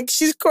no, like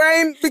she's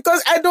crying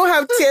because I don't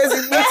have tears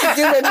in me to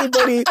give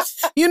anybody,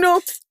 you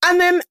know. And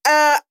then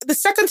the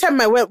second time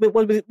I went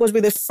was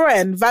with a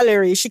friend,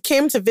 Valerie. She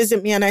came to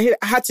visit me and I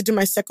had to do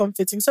my second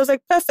fitting. So I was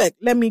like, perfect,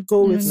 let me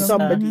go with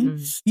somebody,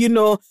 you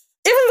know.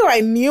 Even though I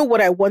knew what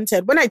I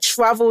wanted, when I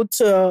traveled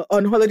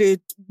on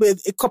holiday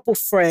with a couple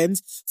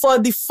friends, for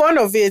the fun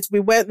of it, we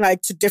went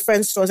to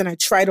different stores and I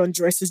tried on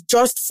dresses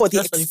just for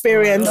the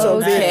experience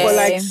of it.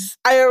 But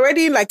I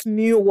already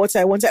knew what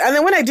I wanted. And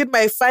then when I did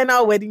my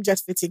final wedding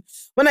dress fitting,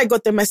 when I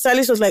got there, my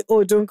stylist was like,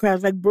 "Oh, don't cry." I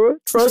was like, "Bro,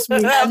 trust me,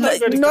 I'm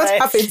not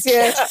half a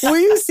tear. Will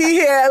you see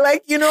here?"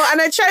 Like, you know.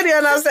 And I tried it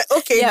and I was like,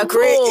 "Okay,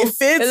 great, cool. It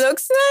fits. It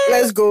looks nice.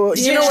 Let's go."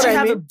 You know what I mean?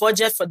 Did you have a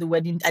budget for the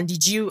wedding, and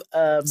did you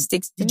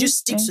stick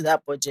to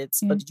that budget?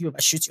 Or did you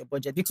overshoot your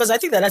budget? Because I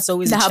think that's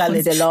always a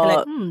challenge. A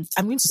lot. Like,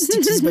 I'm going to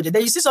stick to this budget.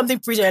 Then you see something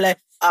pretty, you're like,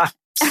 let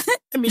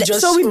me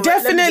just. So we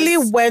definitely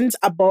went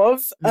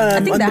above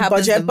on the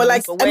budget. But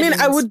I mean,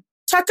 I would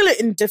tackle it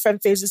in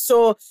different phases.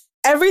 So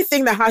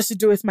everything that has to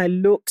do with my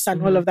looks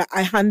and all of that,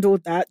 I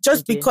handled that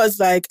just because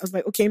like, I was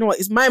like, okay, you know what?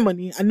 It's my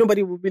money and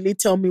nobody will really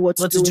tell me what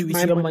to do with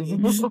my money.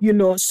 You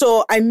know,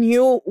 so I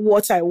knew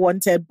what I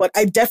wanted, but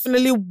I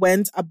definitely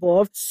went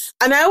above.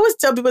 And I always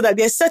tell people that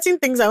there's certain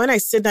things that when I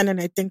sit down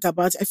and I think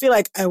about, I feel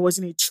like I was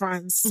in a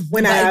trance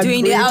when I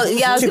agreed to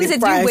the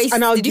price.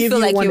 And I'll give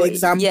you one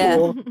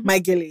example, my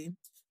gilly.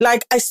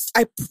 Like,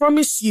 I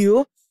promise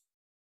you,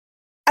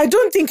 I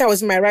don't think I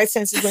was in my right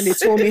senses when they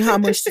told me how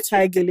much the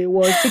tie gilly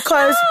was,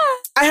 because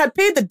I had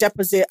paid the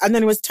deposit and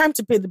then it was time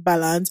to pay the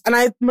balance. And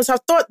I must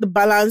have thought the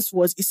balance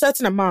was a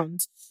certain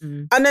amount.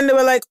 And then they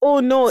were like, oh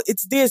no,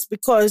 it's this,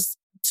 because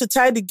to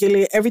tie the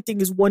gilly,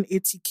 everything is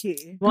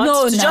 180K. What?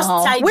 No, to just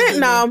tie the gilly.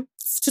 Now,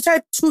 to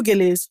tie 2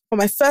 gillies for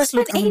my first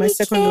look and my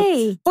second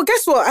look. But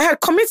guess what? I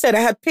had committed. I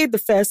had paid the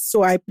first,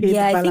 so I paid the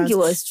balance. I think it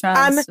was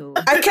trans. And so.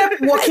 I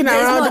kept walking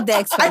around.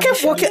 I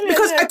kept walking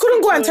because I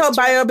couldn't go and tell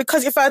buyer,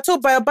 because if I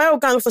told buyer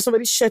would go for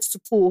somebody's shirt to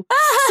pull.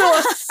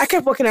 So I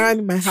kept walking around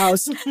in my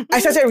house. I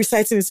started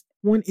reciting this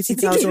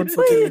 180,000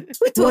 for gilly.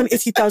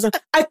 180,000.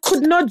 I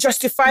could not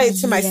justify it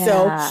to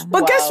myself.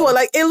 But guess what?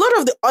 Like, a lot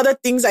of the other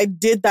things I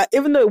did that,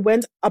 even though it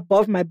went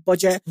above my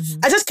budget,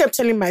 I just kept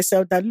telling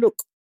myself that,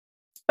 look,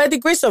 by the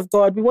grace of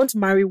God, we want to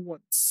marry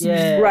once.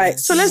 Right.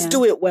 So let's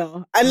do it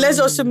well. And let's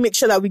also make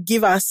sure that we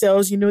give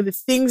ourselves, you know, the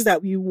things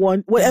that we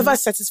want, whatever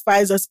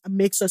satisfies us and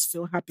makes us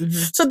feel happy.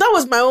 So that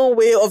was my own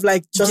way of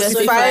like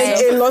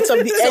justifying a lot of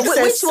the excess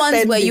Which ones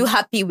spending. were you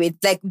happy with?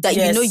 Like that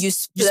you know you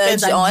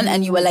splurged on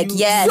and you were like,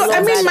 yeah. So,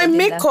 I mean, my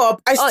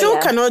makeup, I still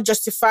cannot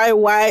justify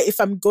why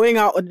if I'm going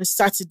out on a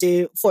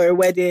Saturday for a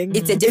wedding,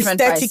 it's a different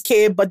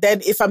 30K, but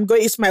then if I'm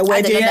going, it's my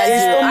wedding,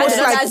 it's almost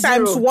like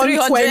times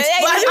 120.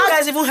 Well, have you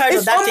guys even heard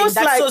of that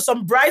thing? Like, so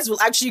some brides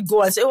will actually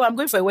go and say, oh, I'm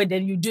going for a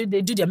wedding.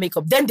 They do their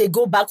makeup. Then they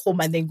go back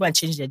home and then go and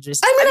change their dress.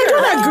 I mean, I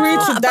don't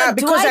agree to that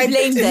because I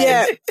blame them.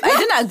 Yeah. I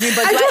don't agree,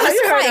 but have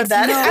you heard of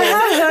that? No. I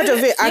have heard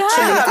of it,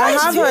 actually. I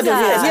have heard of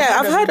it. Yeah,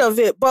 I've heard of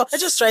it. But I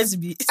just tried to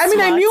be I mean,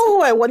 smart. I knew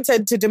who I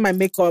wanted to do my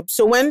makeup.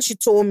 So when she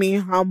told me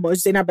how much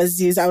Zainab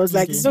Aziz, I was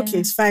like, it's okay,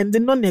 it's fine.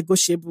 They're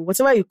non-negotiable.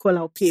 Whatever you call,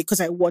 I'll pay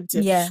because I want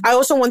it. Yeah. I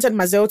also wanted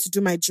Mazel to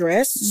do my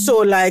dress. So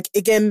like,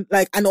 again,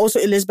 like, and also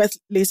Elizabeth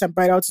Lace and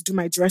Bridal to do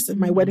my dress and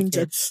my wedding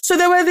dress. So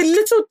there were the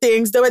little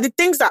things, there were the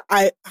things that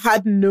I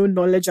had no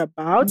knowledge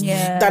about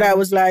that I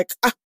was like,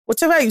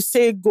 whatever you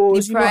say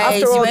goes. You know,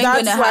 after all,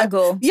 that's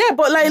why. Yeah,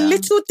 but like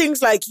little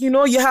things like, you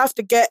know, you have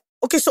to get.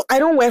 Okay, so I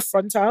don't wear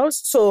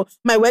frontals. So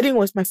my wedding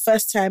was my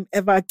first time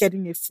ever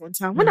getting a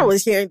frontal. When I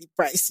was hearing the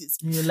prices,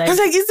 I was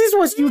like, is this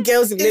what you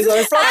girls in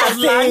Lagos are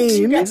paying?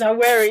 You guys are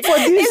wearing for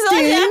this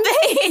thing?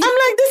 I'm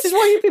like, this is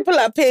what you people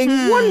are paying.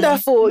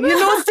 Wonderful. You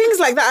know, things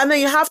like that. And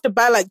then you have to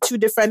buy like 2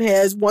 different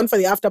hairs, one for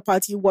the after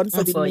party, one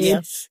for the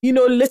main. You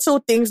know, little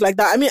things like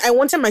that. I mean, I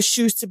wanted my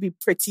shoes to be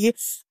pretty.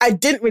 I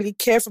didn't really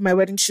care for my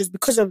wedding shoes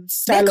because of the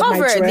style of my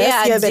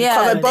dress. They're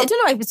covered. But I don't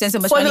know why people spend so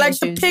much for money like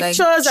the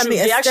pictures and the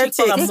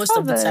aesthetics. Most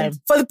of the time.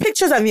 For the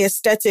pictures and the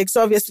aesthetics,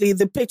 obviously,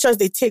 the pictures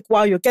they take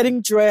while you're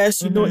getting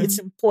dressed, you know, it's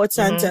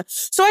important.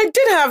 So I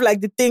did have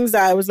like the things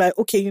that I was like,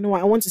 okay, you know what,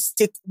 I want to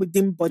stick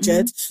within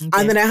budget.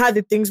 And then I had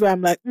the things where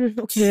I'm like,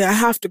 okay, I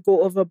have to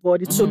go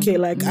overboard. It's okay.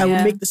 Like, I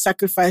will make the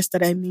sacrifice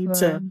that I need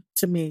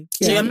to make.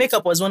 Yeah. So your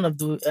makeup was one of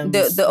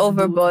the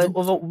overboard.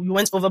 You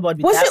went overboard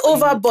with was that. it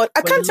overboard?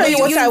 I can't tell you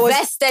what I was.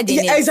 Invested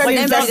in it. It's an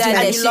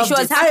investment. She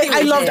was happy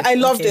with it. I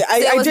loved it.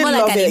 I did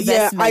love it.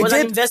 Yeah, it was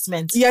an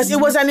investment. Yes, it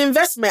was an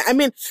investment. I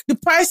mean, the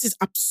price is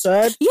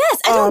absurd. Yes,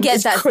 I don't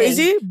get that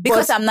crazy thing.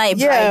 Because I'm not a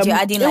bride, you're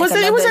adding like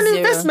it was an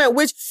investment,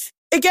 which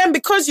again,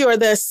 because you're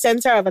the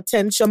center of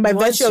attention by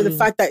virtue of the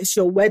fact that it's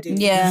your wedding,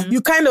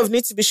 you kind of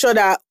need to be sure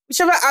that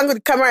whichever angle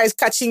the camera is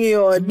catching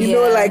you on, you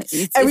know, like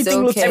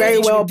everything looks very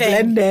well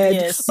blended.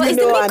 Yes. But is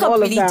the makeup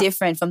really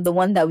different from the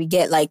one that we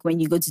get like when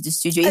you go to the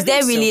studio? Is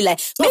there really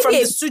like maybe from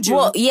the studio?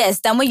 Well, yes,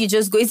 then when you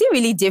just go, is it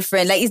really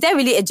different? Like, is there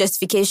really a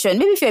justification?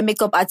 Maybe if you're a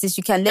makeup artist,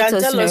 you can let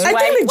us know. I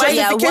think the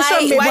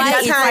justification why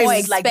it's more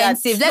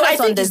expensive. Let us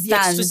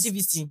understand. The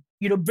exclusivity.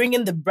 You know,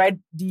 bringing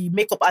the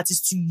makeup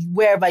artist to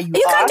wherever you are.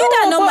 You can do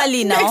that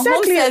normally now.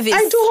 Exactly. Home service.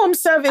 I do home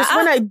service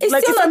when I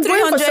like if I'm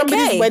going for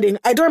somebody's 300K. wedding.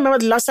 I don't remember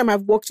the last time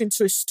I've walked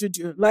into a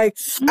studio. Like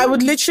I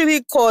would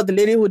literally call the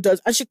lady who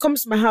does, and she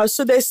comes to my house.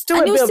 So there's still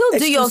and a bit of still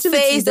do your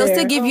face. They'll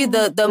still give you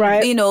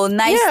the you know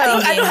nice thing.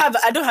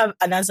 I don't have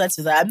an answer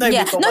to that. I'm not.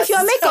 Yeah. No, if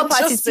you're a makeup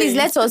artist, please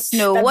let us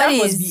know what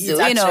is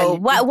you know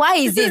why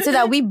is it so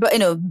that we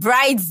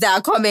brides that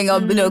are coming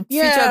up,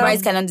 future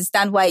brides can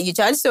understand why you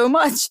charge so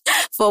much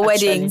for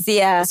weddings.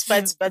 Yeah.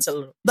 But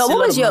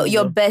what was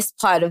your best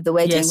part of the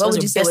wedding? Yes, what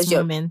would you say was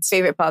your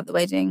favorite part of the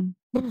wedding?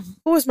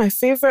 What was my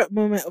favorite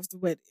moment of the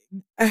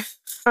wedding?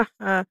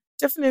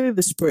 Definitely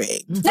the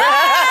spraying.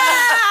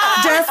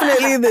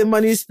 Definitely the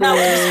money spraying.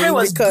 The spray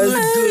was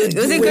good.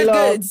 Was it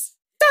good?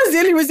 was the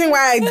only reason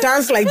why I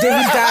danced like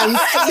David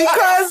danced.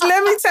 Because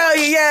let me tell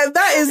you,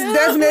 that is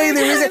definitely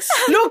the reason.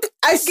 Look,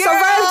 I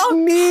survived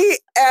me.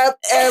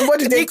 What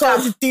did they call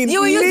the thing?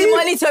 You will use the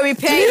money to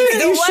repay.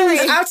 Don't worry.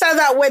 After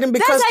that wedding,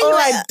 because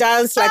I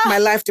danced like my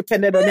life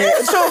depended on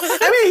it. So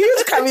I mean,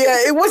 huge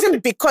caveat. It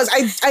wasn't because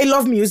I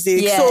love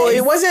music, so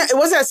it wasn't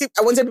as if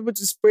I wanted people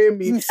to spray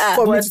me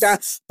for me to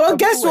dance. But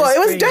guess what? It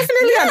was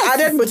definitely an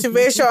added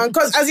motivation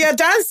because as you're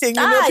dancing,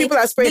 you know people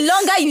are spraying. The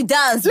longer you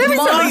dance, the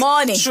more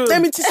money.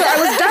 Let me tell you, so I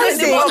was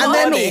dancing, and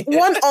then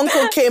one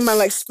uncle came and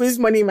like squeezed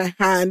money in my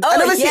hand.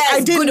 And obviously,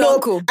 I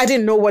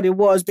didn't know what it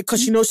was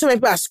because so many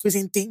people are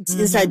squeezing things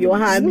inside your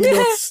hand.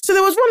 So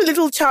there was one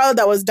little child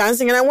that was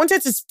dancing, and I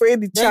wanted to spray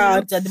the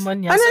child. Looked at the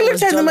money and I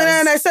looked at the money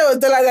and I said,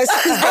 "$dollars." I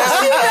squeezed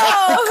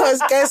that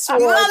because guess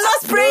what? I'm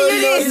not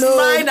spraying you. It's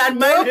mine and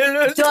mine.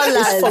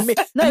 It's for me.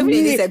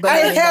 I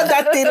held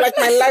that thing like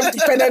my life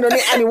depended on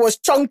it, and it was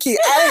chunky.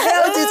 I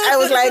held it. I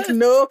was like,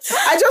 no.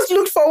 I just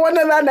looked for one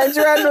other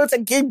Nigerian note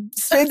and keep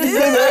saying the thing.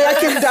 I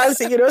keep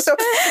dancing, So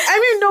I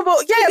mean, no,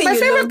 but my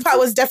favorite part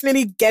was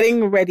definitely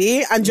getting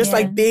ready and just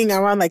like being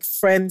around like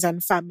friends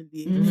and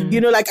family.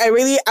 Like I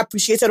really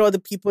appreciated all the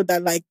people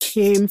that like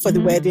came for the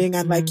wedding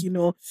and like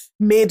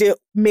made it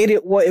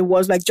what it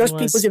was, like just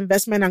people's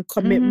investment and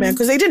commitment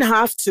because they didn't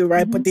have to,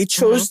 right? But they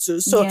chose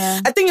to. So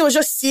I think it was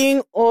just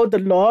seeing all the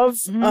love.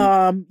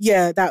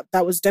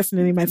 That was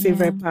definitely my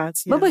favorite part.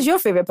 Yeah. What was your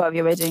favorite part of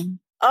your wedding?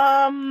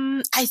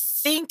 I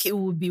think it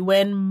would be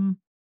when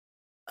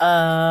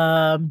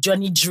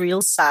Johnny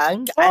Drill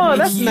sang.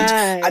 That's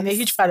nice. I'm a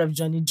huge fan of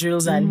Johnny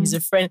Drills and he's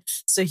a friend.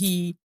 So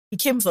he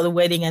came for the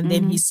wedding and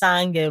then he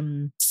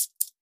sang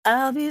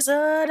I'll be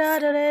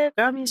so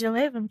girl means your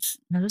heaven.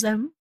 And I was like,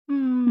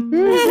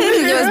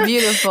 It was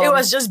beautiful. It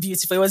was just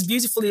beautiful. It was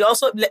beautiful.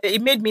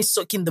 It made me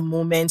soak in the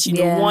moment.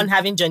 One,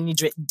 having Johnny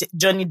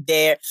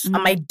there,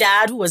 and my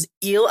dad who was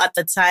ill at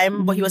the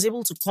time, but he was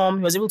able to come.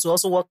 He was able to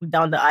also walk me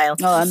down the aisle.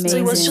 Oh, amazing! So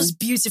it was just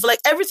beautiful. Like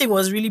everything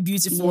was really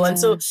beautiful. And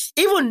so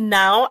even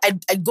now,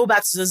 I go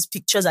back to those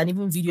pictures and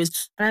even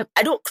videos, and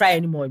I don't cry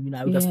anymore.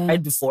 I would have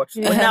cried before,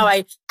 but now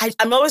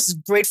I'm always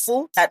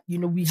grateful that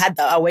we had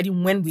our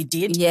wedding when we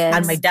did,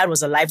 and my dad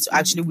was alive to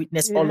actually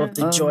witness all of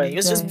the joy. It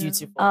was just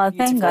beautiful. Oh,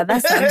 thank God.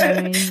 That's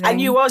amazing.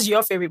 And what was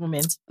your favorite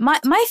moment? My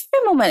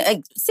favorite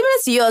moment, similar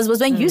to yours,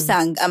 was when you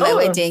sang at my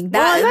wedding.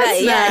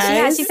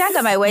 She sang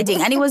at my wedding,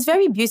 and it was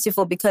very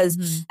beautiful because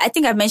I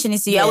think I've mentioned it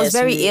to you. I was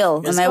very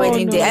ill on my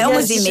wedding day. I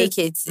almost didn't make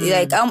it.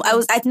 I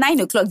was at 9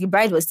 o'clock. The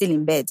bride was still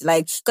in bed,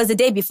 because the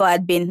day before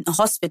I'd been in a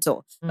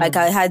hospital. I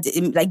had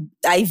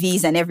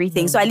IVs and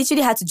everything, so I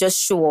literally had to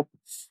just show up.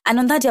 And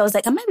on that day, I was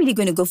like, am I really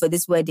going to go for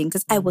this wedding?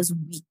 Because I was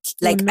weak.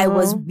 I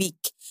was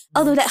weak.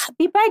 Although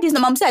the bride is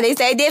not, mom said, they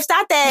said, they've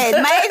started,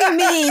 my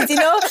enemies,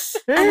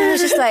 And I was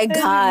just like,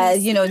 God,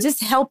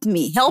 just help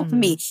me.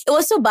 It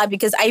was so bad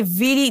because I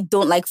really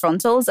don't like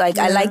frontals. I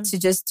like to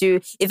just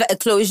do a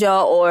closure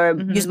or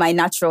use my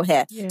natural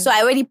hair. Yeah. So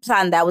I already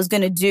planned that I was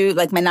going to do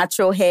my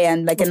natural hair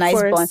and a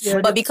nice bun.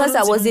 Yeah. But because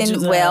I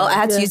wasn't well, I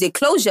had to use a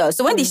closure.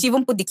 So when she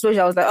even put the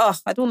closure, I was like, oh,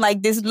 I don't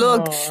like this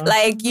look.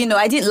 I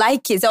didn't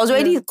like it. So I was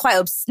already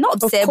quite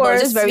not upset, but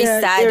just very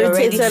sad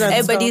already.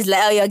 Everybody's like,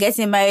 oh, you're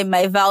getting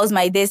my vows,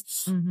 my this.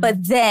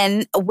 But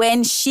then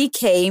when she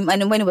came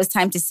and when it was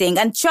time to sing,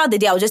 and throughout the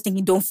day I was just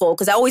thinking, don't fall,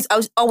 because I was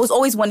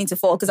always wanting to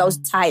fall because I was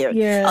tired.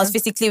 I was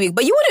physically weak.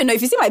 But you wouldn't know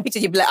if you see my picture,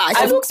 you'd be like,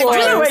 I look for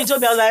it. When you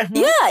told me, I was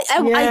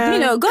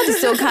like, God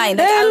is so kind.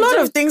 There are a lot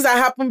of things that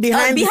happen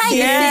behind the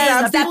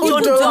scenes that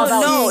people don't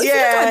know.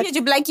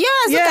 You'd be like,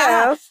 yes, look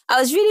at her. I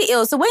was really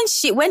ill. So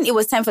when it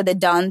was time for the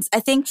dance, I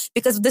think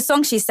because the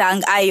song she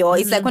sang, Ayo,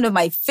 it's one of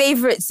my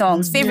favorite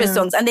songs.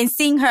 And then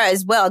seeing her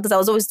as well, because I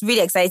was always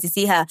really excited to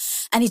see her.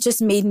 And it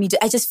just made me,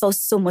 I just felt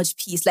so much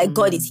peace.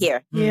 God is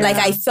here.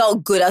 I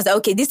felt good. I was like,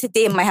 okay, this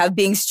day might have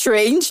been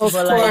strange. But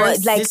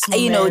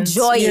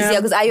joy is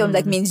here, because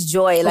Ayo means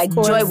joy.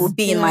 Joy will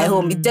be in my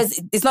home.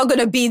 It's not going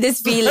to be this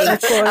feeling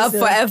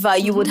forever.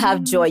 You would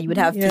have joy. You would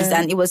have peace.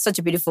 And it was such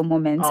a beautiful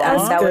moment.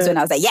 That was when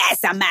I was like, yes,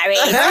 I'm married.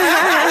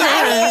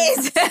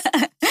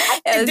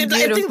 I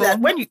think that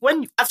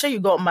when after you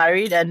got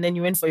married and then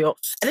you went for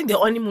the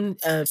honeymoon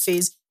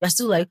phase, you're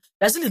still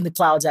in the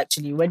clouds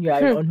actually when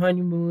you're on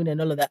honeymoon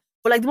and all of that.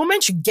 But the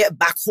moment you get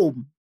back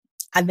home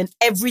and then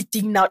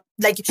everything now,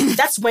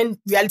 that's when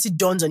reality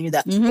dawns on you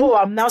that,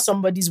 I'm now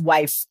somebody's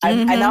wife.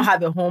 I now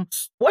have a home.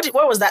 What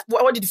was that?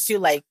 What did it feel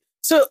like?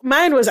 So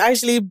mine was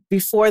actually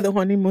before the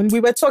honeymoon.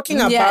 We were talking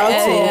about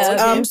it.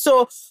 Okay.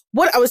 So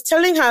what I was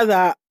telling her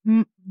that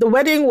the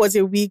wedding was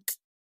a week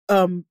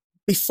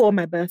before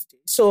my birthday.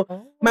 So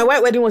my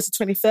white wedding was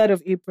the 23rd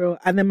of April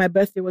and then my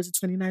birthday was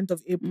the 29th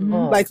of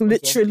April.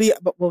 Literally,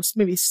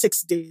 maybe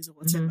 6 days or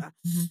whatever.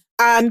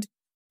 And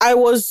I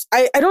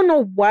don't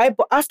know why,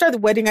 but after the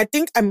wedding, I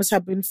think I must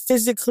have been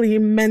physically,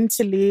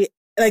 mentally,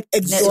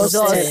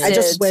 exhausted. I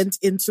just went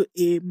into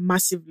a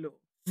massive low.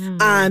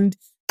 And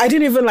I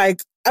didn't even I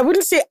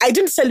wouldn't say I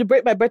didn't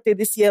celebrate my birthday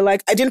this year. I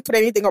didn't put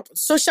anything up on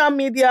social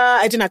media.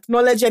 I didn't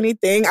acknowledge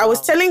anything. I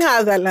was telling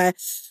her that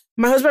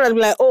my husband would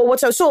be like, oh,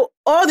 what's up? So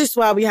all this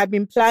while we had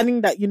been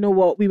planning that, you know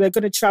what, we were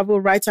going to travel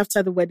right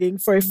after the wedding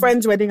for a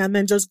friend's wedding and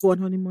then just go on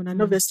honeymoon.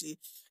 And obviously,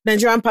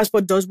 Nigerian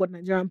passport does what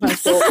Nigerian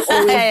passport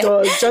always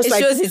does. Just it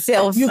like shows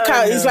itself. You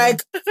can't. It's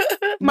like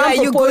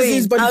man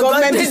proposes, but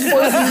government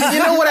disposes. You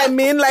know what I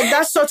mean? Like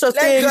that sort of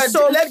thing.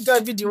 So let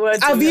God be the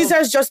one. Our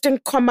visas just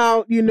didn't come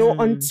out, you know,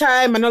 on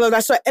time and all of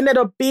that. So I ended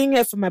up being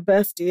here for my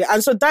birthday,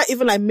 and so that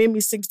even like made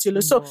me sink to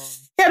low. So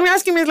he had me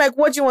asking me like,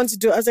 "What do you want to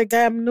do?" I was like,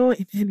 "I'm not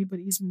in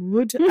anybody's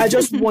mood. I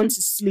just want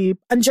to sleep."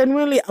 And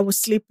genuinely, I was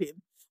sleeping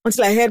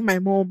until I heard my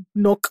mom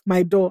knock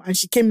my door and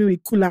she came in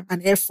with cooler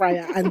and air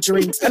fryer and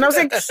drinks. And I was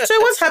like, so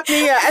what's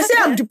happening here? I said,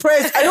 I'm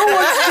depressed. I don't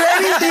want to do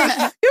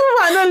anything.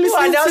 People are not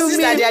listening to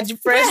me. That they are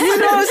depressed. You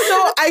know,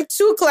 so I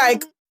took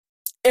like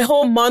a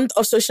whole month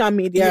of social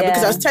media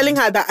because I was telling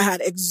her that I had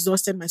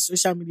exhausted my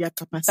social media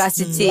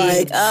capacity.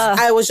 Like,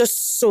 I was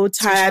just so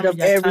tired of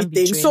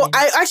everything. So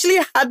I actually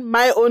had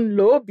my own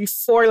low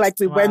before like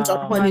we went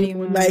on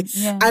honeymoon. Like,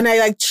 and I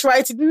like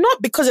tried to,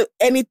 not because of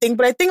anything,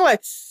 but I think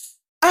like,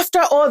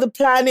 after all the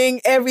planning,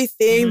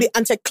 everything, the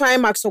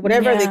anticlimax or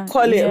whatever they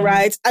call it,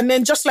 right? And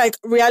then just like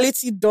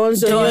reality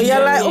dawns on you.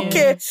 You're like,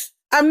 okay,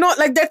 I'm not,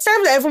 like there are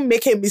times I even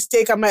make a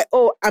mistake. I'm like,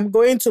 oh, I'm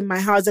going to my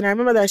house. And I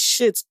remember that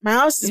shit, my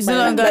house is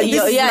my this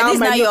is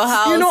now your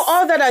house. You know,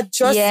 all that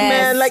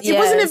adjustment. Like it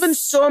wasn't even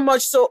so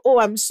much so, oh,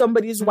 I'm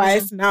somebody's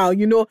wife now,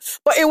 you know.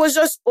 But it was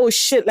just, oh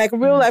shit, like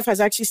real life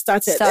has actually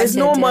started. There's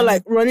no more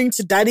like running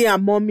to daddy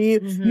and mommy,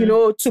 you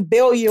know, to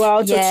bail you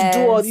out or to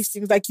do all these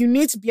things. Like you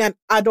need to be an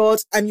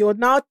adult and you're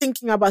now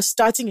thinking about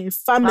starting a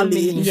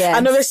family.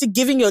 And obviously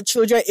giving your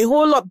children a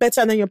whole lot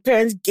better than your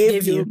parents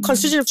gave you.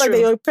 Considering the fact that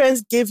your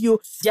parents gave you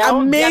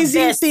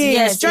amazing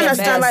things. Do you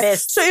understand? Like,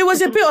 so it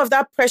was a bit of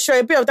that pressure,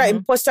 a bit of that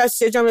imposter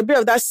syndrome, a bit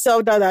of that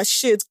self-doubt, that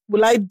shit,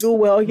 will I do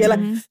well here?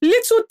 Like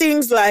little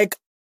things like,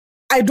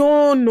 I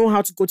don't know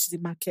how to go to the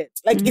market.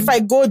 Like if I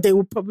go, they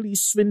will probably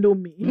swindle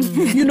me,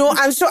 you know?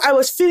 And so I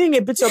was feeling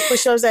a bit of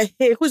pressure. I was like,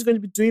 hey, who's going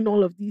to be doing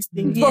all of these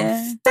things? But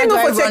thank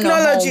God for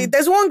technology.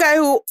 There's one guy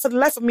who, for the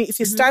life of me, if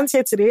he stands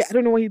here today, I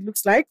don't know what he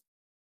looks like.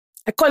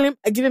 I call him,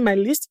 I give him my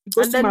list. He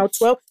goes to my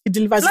 12, he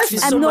delivers it to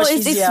me. I know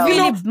it's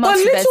really much but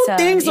little better.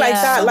 things like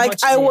that. Like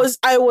I was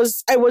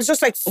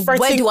just like fretting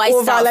where do I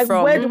over, start like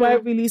from? where do I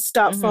really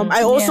start from?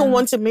 I also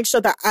want to make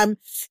sure that I'm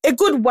a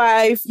good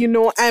wife. You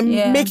know, I'm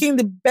making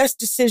the best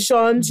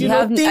decisions. You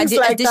know, things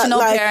like that.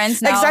 Like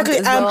parents now exactly,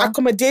 I'm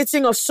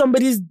accommodating of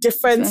somebody's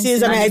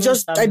differences, and I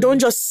don't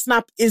just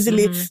snap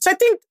easily. So I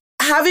think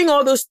having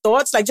all those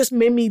thoughts like just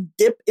made me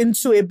dip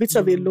into a bit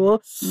of a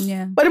low.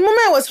 But the moment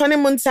it was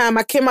honeymoon time,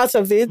 I came out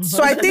of it.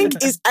 So I think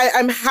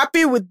I'm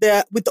happy with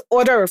the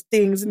order of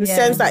things in the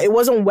sense that it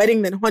wasn't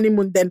wedding then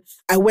honeymoon, then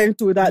I went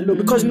through that low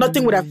because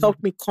nothing would have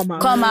helped me come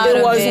out.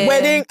 It was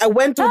wedding, I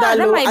went through that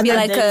low, and then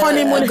like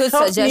honeymoon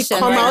helped me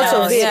come out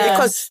of it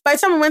because by the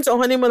time we went to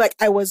honeymoon, like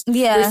I was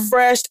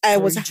refreshed, I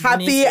was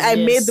happy, I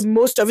made the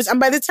most of it, and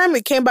by the time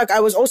we came back,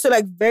 I was also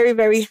like very,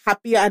 very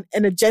happy and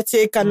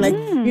energetic and like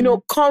you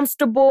know,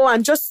 comfortable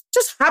and just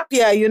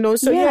happier, you know.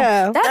 So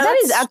that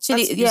is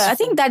actually I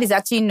think that is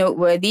actually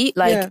noteworthy.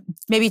 Like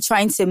maybe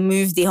trying to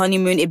move the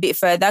honeymoon a bit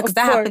further because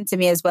that happened to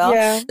me as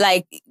well.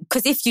 Like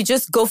because if you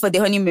just go for the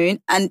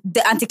honeymoon and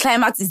the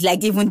anticlimax is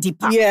like even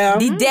deeper.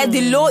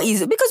 The low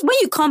is because when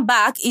you come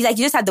back, it's like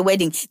you just had the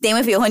wedding, then you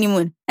went for your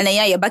honeymoon, and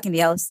then you're back in the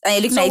house and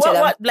you're looking at each other.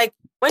 What like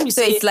when you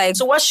say it's like,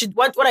 so what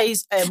are you?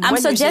 I'm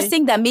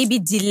suggesting that maybe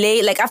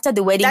delay, like after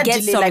the wedding,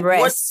 get some like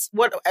rest.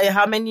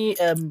 How many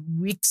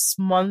weeks,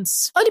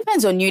 months? Oh, it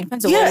depends on you. It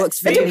depends on what works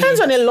for you. It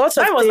depends on a lot of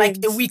things. Mine was like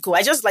a week.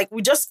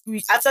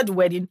 We after the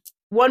wedding,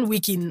 1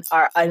 week in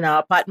our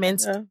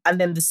apartment,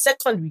 and then the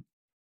second week,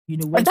 you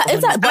know, I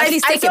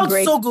felt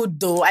so good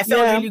though. I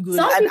felt really good,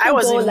 and I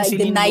wasn't like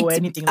feeling the night or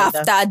anything after,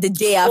 like that. the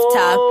day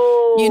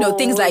after, you know,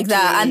 things like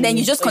that, and then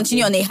you just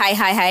continue on a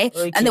high,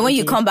 and then when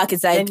you come back,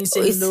 it's like it's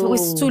too low.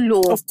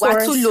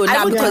 We're too low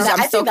now because I'm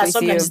stuck with you. I think that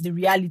sometimes is the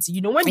reality.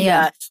 You know, when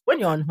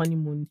you're on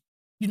honeymoon,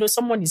 you know,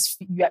 someone is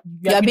you are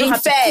being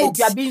fed.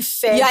 You are being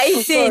fed. You are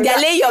eating. They're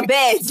laying your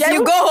bed.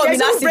 You go home, you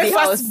not see the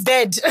house.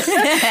 Bed.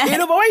 You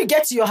know, but when you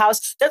get to your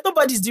house, there's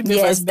nobody's doing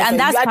breakfast. And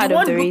that's you are the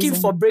one looking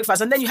reason for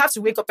breakfast, and then you have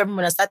to wake up every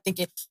morning and start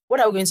thinking, what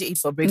are we going to eat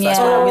for breakfast?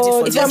 What are we waiting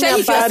for? Especially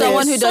if you're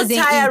someone who doesn't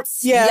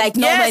eat, like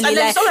normally,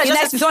 like you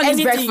like someone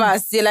eats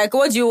breakfast. You're like,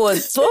 what do you want?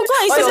 So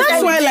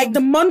that's why like the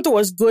month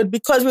was good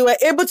because we were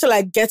able to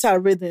like get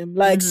our rhythm.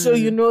 Like so,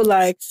 you know,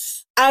 like.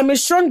 I'm a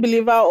strong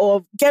believer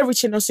of get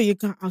rich enough so you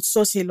can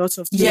outsource a lot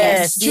of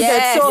things.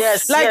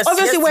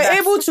 Obviously we're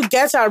able to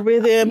get our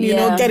rhythm, you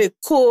know, get a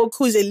cook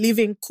who's a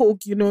living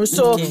cook, you know.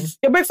 So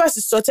your breakfast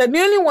is sorted. The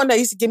only one that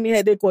used to give me a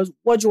headache was,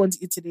 what do you want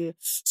to eat today?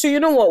 So you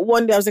know what?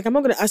 One day I was like, I'm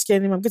not going to ask you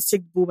anything. I'm going to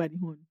take the bull by the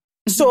horn.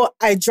 So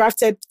I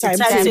drafted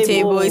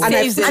timetable and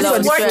I put it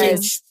on the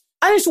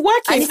and it's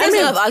working. And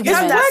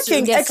it's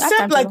working.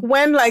 Except like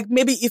when like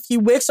maybe if he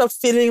wakes up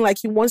feeling like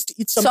he wants to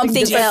eat something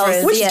different,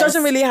 else, which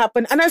doesn't really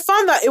happen. And I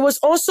found that it was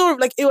also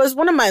like it was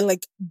one of my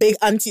like big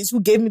aunties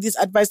who gave me this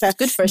advice that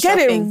good for get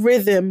shopping. a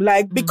rhythm,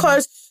 like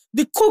because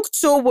the cook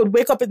too would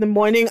wake up in the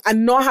morning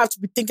and not have to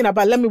be thinking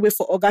about, let me wait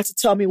for Oga to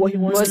tell me what he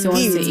wants to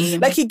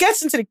eat. Like, he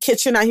gets into the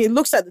kitchen and he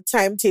looks at the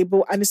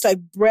timetable and it's like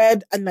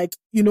bread and like,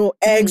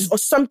 eggs or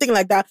something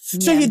like that.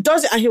 So he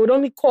does it and he would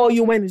only call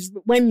you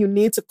when you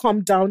need to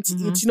come down to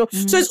eat,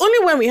 So it's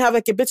only when we have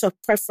like a bit of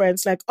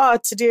preference, like,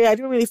 today I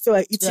didn't really feel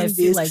like eating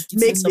this, like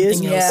make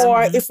this. Else.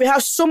 Or if we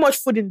have so much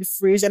food in the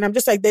fridge and I'm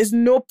just like, there's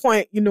no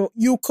point,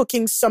 you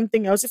cooking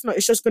something else. If not,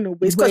 it's just going to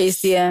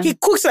waste. He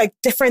cooks like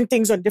different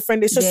things on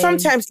different days. So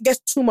sometimes it gets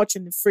too much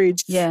in the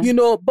fridge,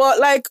 but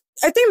like,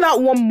 I think that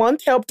 1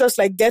 month helped us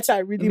like get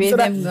our rhythm. So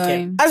that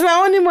as we're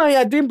on him and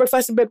you're doing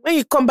breakfast in bed, when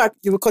you come back,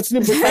 you will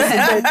continue breakfast in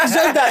bed. It's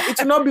just that it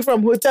will not be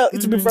from hotel,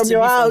 it will be from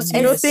your house.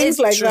 Things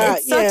like that.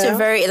 It's such a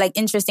very like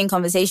interesting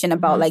conversation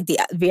about like the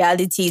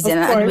realities, and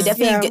we're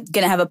definitely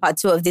gonna have a part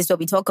 2 of this where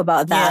we talk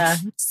about that.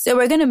 So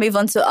we're gonna move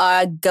on to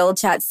our girl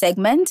chat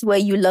segment where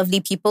you lovely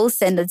people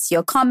send us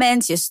your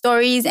comments, your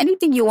stories,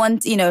 anything you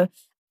want,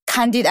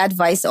 candid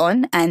advice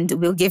on, and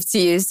we'll give to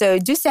you. So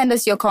do send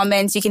us your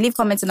comments. You can leave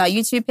comments on our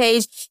YouTube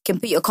page. You can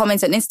put your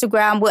comments on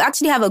Instagram. We'll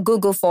actually have a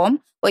Google form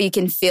where you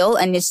can fill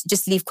and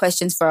just leave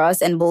questions for us,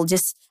 and we'll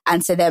just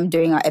answer them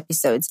during our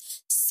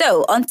episodes.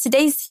 So on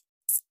today's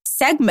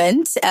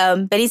segment,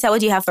 Benita,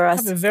 what do you have for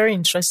us? I have a very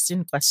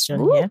interesting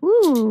question here.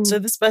 So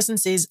this person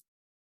says,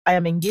 I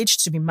am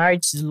engaged to be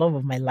married to the love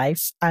of my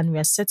life, and we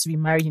are set to be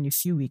married in a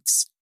few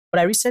weeks. But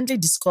I recently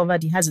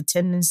discovered he has a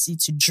tendency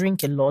to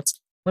drink a lot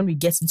when we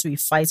get into a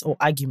fight or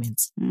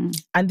argument.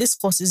 And this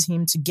causes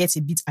him to get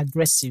a bit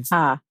aggressive,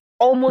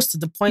 almost to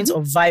the point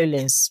of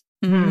violence.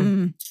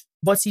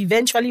 But he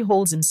eventually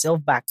holds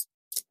himself back.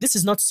 This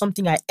is not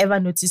something I ever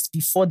noticed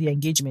before the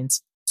engagement,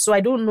 so I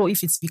don't know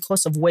if it's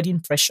because of wedding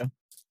pressure.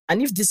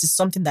 And if this is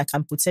something that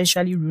can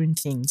potentially ruin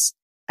things,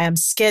 I am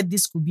scared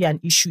this could be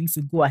an issue if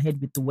we go ahead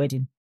with the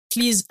wedding.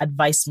 Please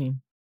advise me.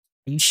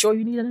 Are you sure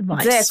you need an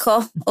advice?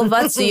 Dieko,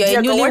 over to you.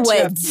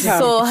 Newlyweds.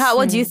 So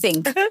what do you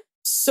think?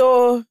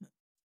 So,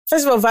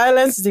 first of all,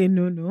 violence is a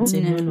no-no.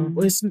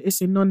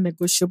 It's a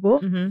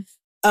non-negotiable.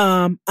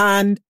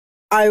 And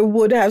I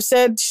would have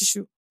said she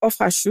should off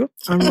her shoe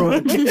and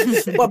run.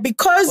 But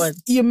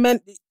because she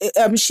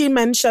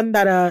mentioned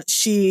that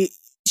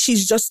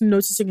she's just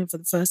noticing it for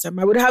the first time,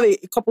 I would have a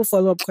couple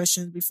follow-up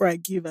questions before I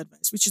give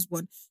advice, which is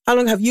one, how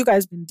long have you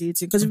guys been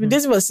dating? Because you've been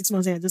dating for 6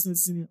 months and you're just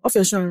noticing it off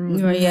your shoe and run.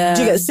 Do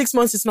you get 6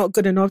 months? It's not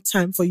good enough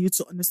time for you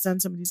to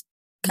understand somebody's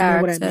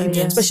character, you know what I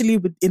mean? Especially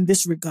in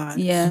this regard.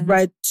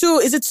 Right. 2,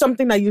 is it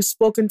something that you've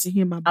spoken to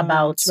him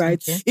about?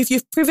 Right. Okay. If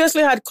you've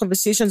previously had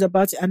conversations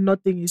about it and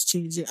nothing is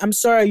changing, I'm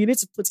sorry, you need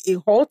to put a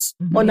halt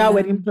on our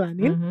wedding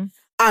planning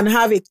and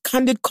have a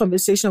candid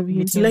conversation with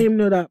him to let him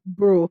know that,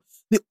 bro,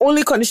 the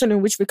only condition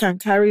in which we can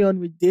carry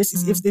on with this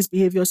is if this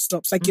behavior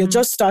stops. Like, you're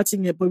just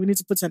starting it, but we need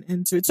to put an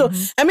end to it. So,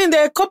 I mean,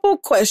 there are a couple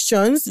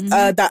questions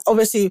that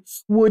obviously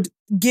would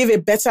give a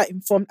better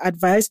informed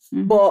advice,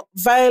 but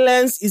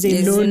violence is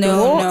a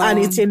no, and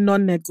it's a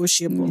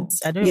non-negotiable.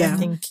 I don't even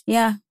think.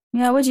 Yeah,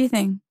 what do you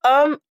think?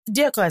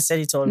 Dieko has said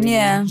it already.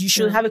 You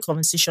should have a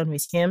conversation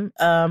with him.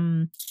 A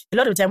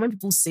lot of the time when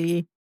people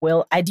say,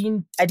 well, I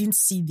didn't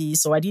see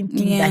this, or I didn't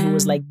think that he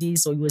was like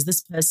this, or he was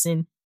this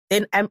person,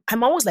 then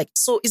I'm always like,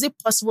 so is it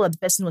possible that the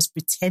person was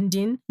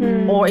pretending?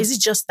 Or is it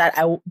just that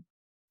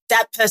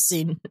that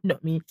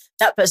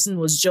person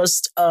was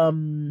just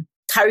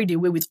carried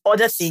away with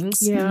other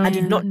things and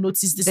did not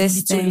notice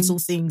these little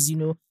things,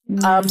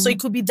 So it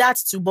could be that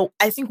too. But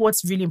I think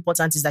what's really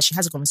important is that she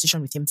has a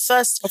conversation with him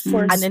first. Of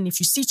course. And then if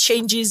you see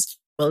changes,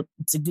 well,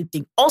 it's a good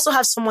thing. Also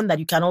have someone that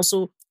you can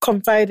also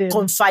confide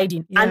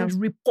in and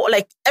report.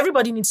 Like,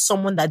 everybody needs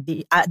someone that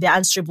they're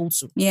answerable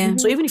to.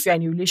 So even if you're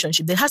in a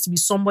relationship, there has to be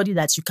somebody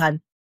that you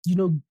can,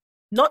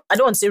 not, I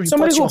don't want to say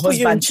report your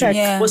husband,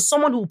 but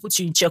someone who will put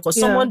you in check, or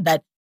someone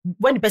that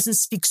when the person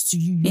speaks to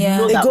you,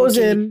 know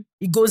that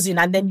it goes in,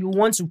 and then you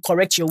want to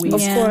correct your ways.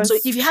 Of course. So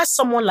if you have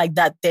someone like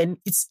that, then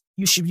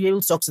you should be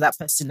able to talk to that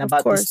person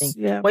about this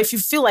thing. But if you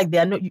feel like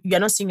you're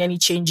not seeing any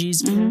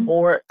changes,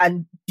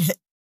 and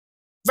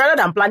rather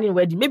than planning a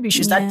wedding, maybe you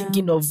should start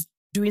thinking of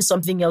doing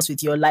something else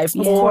with your life,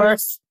 or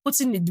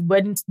putting the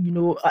wedding,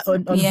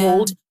 on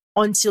hold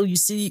until you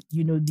see,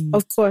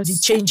 the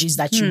changes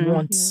that you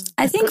want.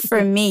 I think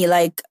for me,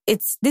 like,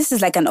 this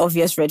is like an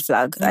obvious red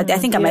flag. I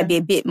think I might be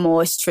a bit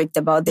more strict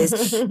about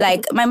this.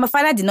 Like, my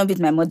father did not beat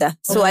my mother,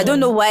 so I don't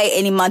know why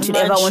any man should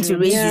ever want to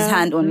raise his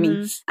hand on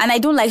me. And I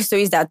don't like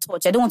stories that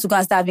touch. I don't want to go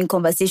and start having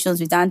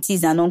conversations with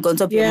aunties and uncles on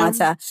top of your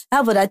matter. I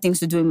have other things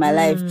to do in my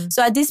life.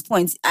 So at this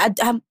point,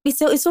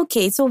 it's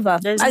okay. It's over.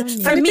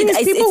 For me,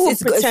 people who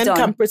pretend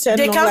can pretend.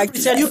 They can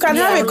pretend. You can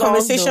have a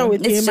conversation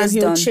with him and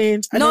he'll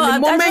change. And the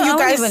moment you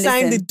guys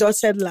sign the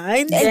dotted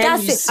line,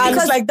 and it's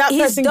like that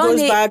person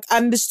goes back,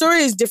 and the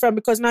story is different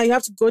because now you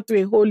have to go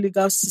through a whole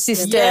legal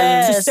system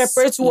to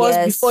separate words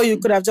before you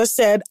could have just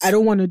said, I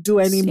don't want to do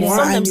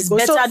anymore. And you go.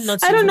 So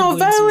I don't know,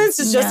 violence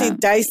is just a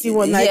dicey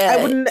one. Like,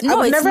 I would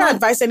never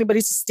advise anybody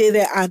to stay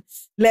there and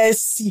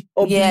let's see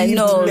or believe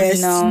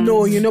let's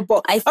know, you know.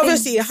 But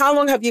obviously, how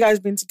long have you guys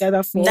been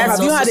together for? Have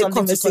you had a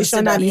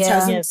conversation and it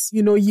hasn't,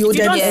 you know,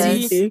 yielded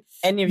anything?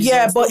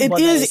 But it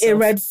is a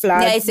red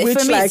flag. Yeah,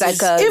 for me,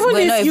 it's like even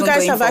if you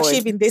guys have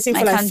actually been dating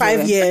for like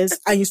 5 years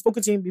and you've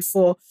spoken to him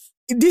before,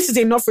 this is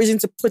enough reason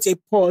to put a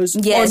pause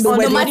on the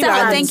wedding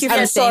plans. Thank you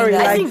for saying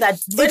that. I think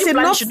that wedding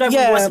plan should not be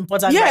what's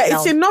important right now.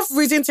 It's enough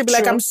reason to be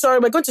like, I'm sorry,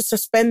 we're going to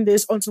suspend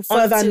this until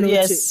further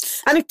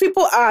notice. And if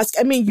people ask,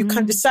 I mean, you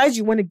can decide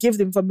you want to give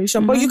the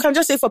information, but you can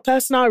just say for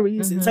personal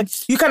reasons. Like,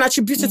 you can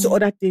attribute it to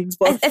other things.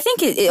 But I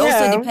think it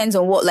also depends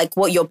on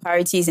what your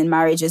priority is in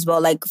marriage as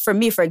well. Like for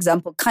me, for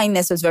example,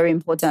 kindness was very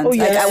important.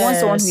 Like I want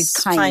someone who is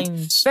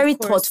kind. Very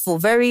thoughtful,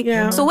 very.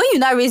 So when you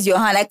now raise your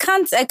hand, I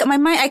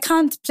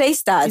can't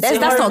place that.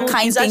 That's not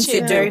kind thing to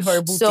do. Very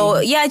horrible so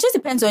thing. It just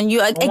depends on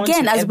you.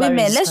 Again, as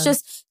women, let's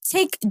just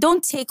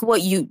don't take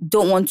what you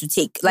don't want to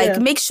take. Like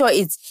make sure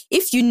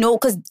if you know,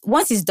 because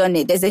once he's done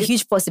it, there's a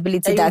huge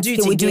possibility that he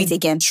will do it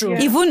again. True.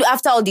 Even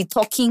after all the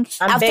talking,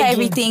 after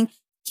everything,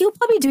 he'll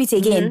probably do it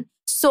again.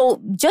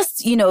 So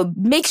just,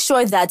 make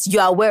sure that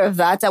you're aware of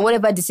that and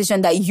whatever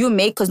decision that you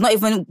make, because not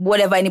even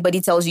whatever anybody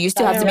tells you, you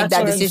still have to make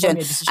that decision.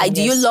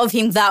 Do you love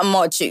him that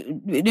much,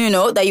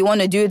 that you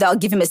want to do that,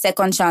 give him a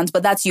second chance,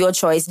 but that's your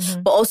choice.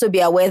 But also be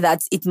aware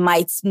that it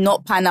might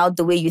not pan out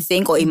the way you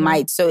think, or it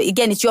might. So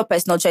again, it's your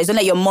personal choice. Don't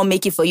let your mom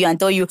make it for you and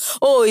tell you,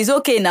 oh, it's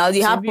okay now,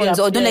 it happens.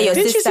 Or don't let your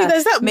sister make it for you.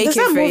 There's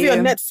that movie on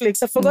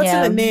Netflix, I've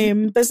forgotten the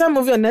name. There's that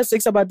movie on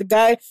Netflix about the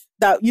guy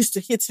that used to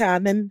hit her,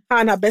 and then her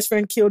and her best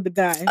friend killed the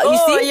guy.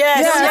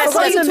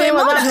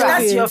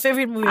 That's your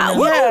favorite movie.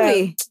 What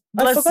movie?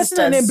 Blood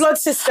Sisters. Blood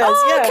Sisters.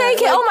 Okay.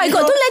 Oh my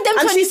God! Don't let them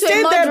turn into a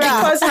murderer.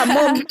 There because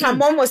her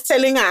mom was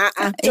telling her,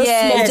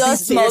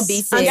 just small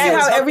beating. And see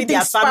how everything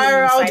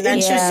spiraled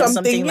into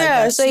something.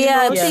 So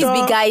please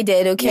be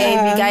guided. Okay,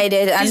 be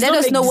guided, and let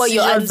us know what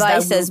your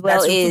advice as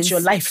well is. Your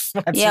life.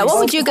 What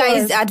would you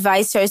guys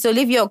advise her? So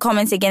leave your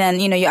comments again,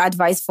 and your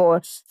advice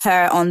for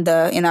her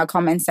in our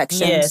comment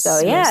section. Yes. So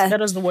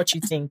let us know what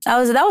you think. That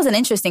was an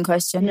interesting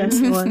question. Yes,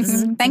 it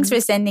was. Thanks for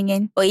sending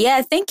in. But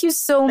thank you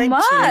so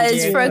much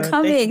for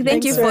coming.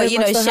 Thank you for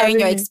sharing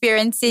your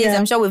experiences.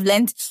 I'm sure we've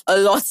learned a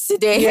lot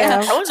today. I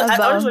want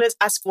to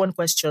ask one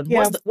question.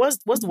 What's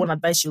the one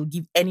advice you'll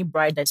give any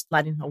bride that's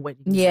planning her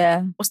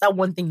wedding? What's that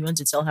one thing you want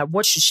to tell her?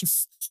 What should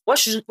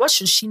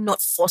she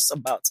not fuss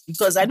about?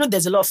 Because I know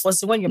there's a lot of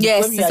fussing when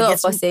you're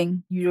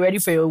fussing. You're ready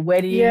for your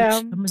wedding.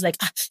 I'm just like,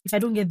 if I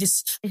don't get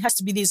this, it has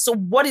to be this. So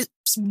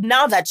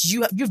now that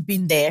you've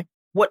been there,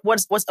 What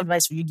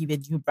advice would you give a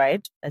new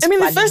bride? I mean,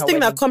 the first thing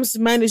that comes to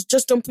mind is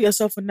just don't put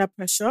yourself under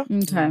pressure.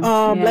 Okay.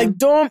 Like,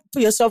 don't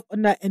put yourself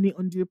under any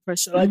undue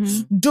pressure. Like,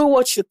 do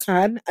what you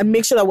can and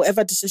make sure that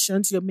whatever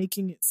decisions you're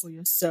making it for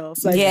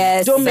yourself. Like,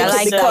 don't make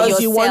it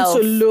because you want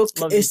to look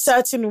a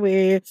certain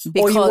way,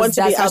 or you want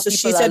to be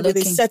associated with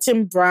a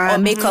certain brand,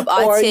 or makeup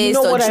artist,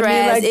 or what dress. I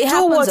mean? Like, it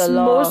do what's a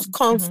lot. most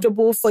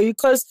comfortable for you,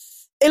 because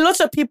a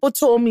lot of people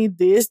told me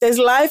this. There's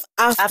life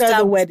after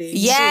the wedding.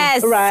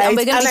 Yes. Right. And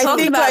we're going to be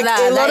talking about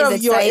that. A lot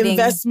of your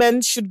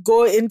investment should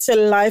go into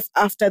life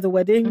after the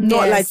wedding,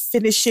 not like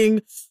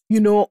finishing,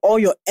 all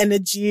your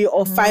energy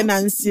or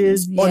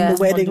finances on the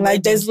wedding.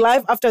 There's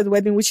life after the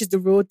wedding, which is the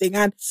real thing.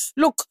 And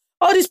look,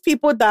 all these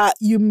people that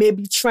you may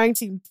be trying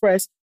to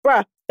impress,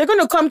 bruh, they're going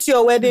to come to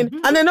your wedding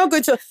and they're not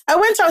going to... I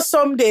went out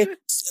someday,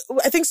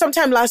 I think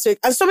sometime last week,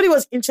 and somebody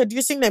was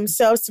introducing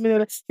themselves to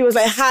me. He was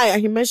like, hi,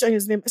 and he mentioned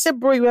his name. I said,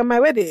 bro, you were at my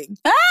wedding.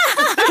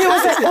 He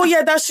was like, oh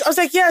yeah, that's... I was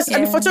like, yes.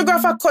 And the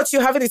photographer caught you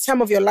having the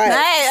time of your life.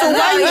 So why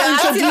are you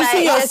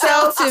introducing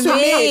yourself to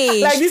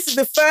me? Like, this is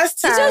the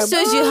first time. It just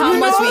shows you how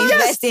much we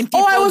invest in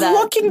people. I was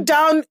walking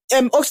down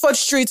Oxford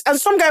Street and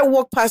some guy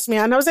walked past me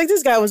and I was like,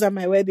 this guy was at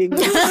my wedding. But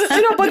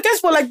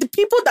guess what? Like, the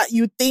people that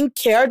you think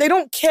care, they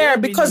don't care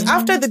because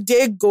after the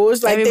day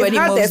goes, like, they've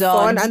had their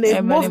fun and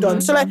they've moved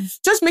on. So, like,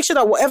 just make sure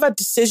that whatever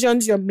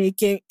decisions you're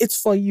making, it's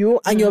for you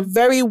and you're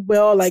very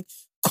well, like,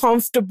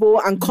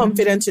 comfortable and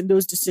confident in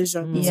those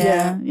decisions.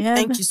 Yeah.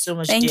 Thank you so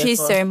much. Thank you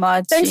so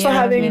much. Thanks for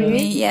having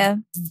me. Yeah.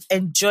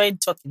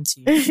 Enjoyed talking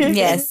to you.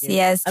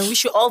 Yes. I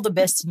wish you all the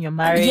best in your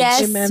marriage.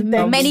 Yes.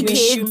 Many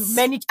kids.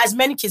 As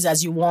many kids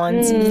as you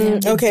want.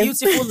 Okay.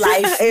 Beautiful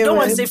life. We don't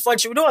want to say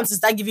fortune. We don't want to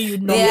start giving you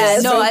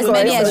numbers. As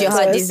many as your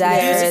heart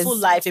desires. Beautiful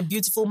life, a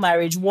beautiful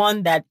marriage,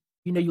 one that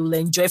you'll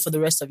enjoy for the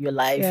rest of your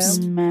lives.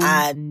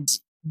 And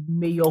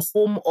may your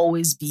home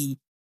always be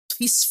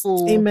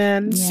peaceful,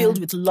 filled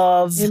with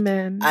love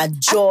and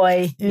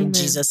joy in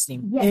Jesus'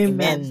 name. Yes,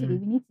 Amen. Actually,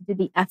 we need to do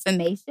the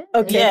affirmation.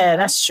 Okay. Yeah,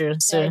 that's true.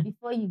 So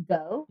before you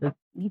go, you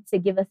need to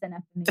give us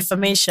an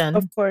affirmation.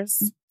 Of course.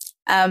 So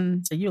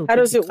how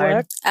does it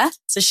work?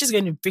 So she's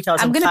going to pick out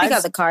I'm going to pick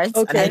out the cards.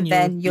 Okay. And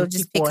then you'll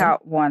just pick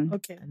out one.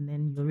 Okay. And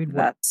then you'll read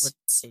what it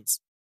says.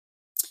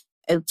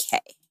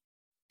 Okay.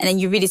 And then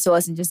you read it to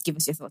us and just give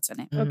us your thoughts on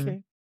it.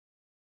 Okay.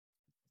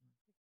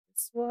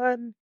 This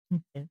one.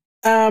 Okay.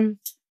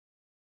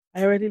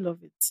 I already love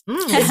it.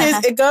 It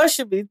says a girl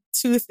should be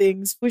two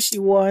things: who she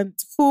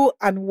wants, who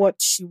and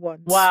what she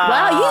wants.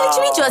 Wow, you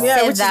literally just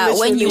said that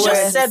when you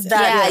just said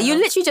that. Yeah, you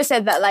literally just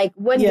said that like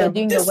when you're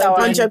doing your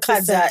wedding.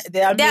 100%.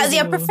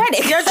 They're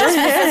prophetic. They're just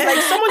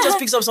like someone just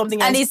picks up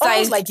something and it's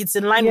almost like it's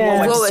in line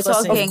with what we're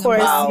talking. Of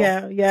course, wow.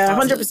 yeah,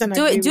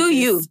 100%. Do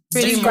you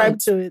subscribe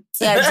to it?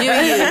 Yeah, do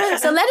you?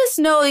 So let us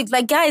know,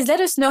 like guys, let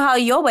us know how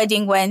your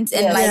wedding went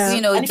and like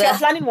you know. And if you're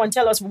planning one,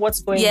 tell us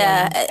what's going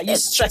on. Are you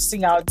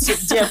stressing out?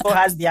 Dieko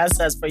has the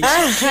answers for you.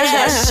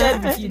 I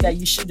shared with you that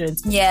you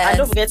shouldn't. Yeah. And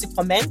don't forget to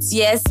comment.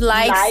 Yes,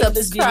 like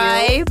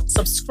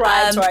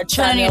subscribe to our channel.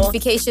 Turn on the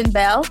notification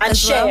bell. And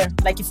share. Well.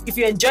 Like if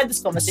you enjoyed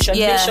this conversation,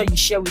 make sure you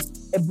share with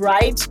a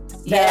bride.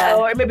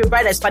 Or maybe a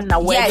bride that's planning a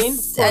wedding.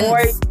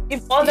 Or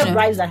if other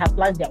brides that have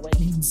planned their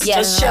weddings.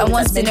 Yes, I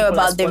want to know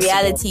about the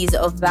realities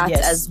of that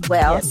as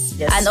well.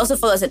 Yes. And also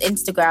follow us on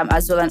Instagram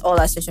as well and all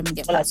our social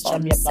media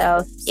platforms.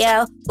 So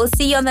yeah, we'll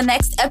see you on the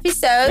next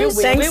episode.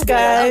 Thanks,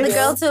 guys. Of the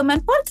Girl to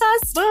Woman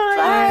podcast.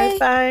 Bye.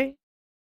 Bye.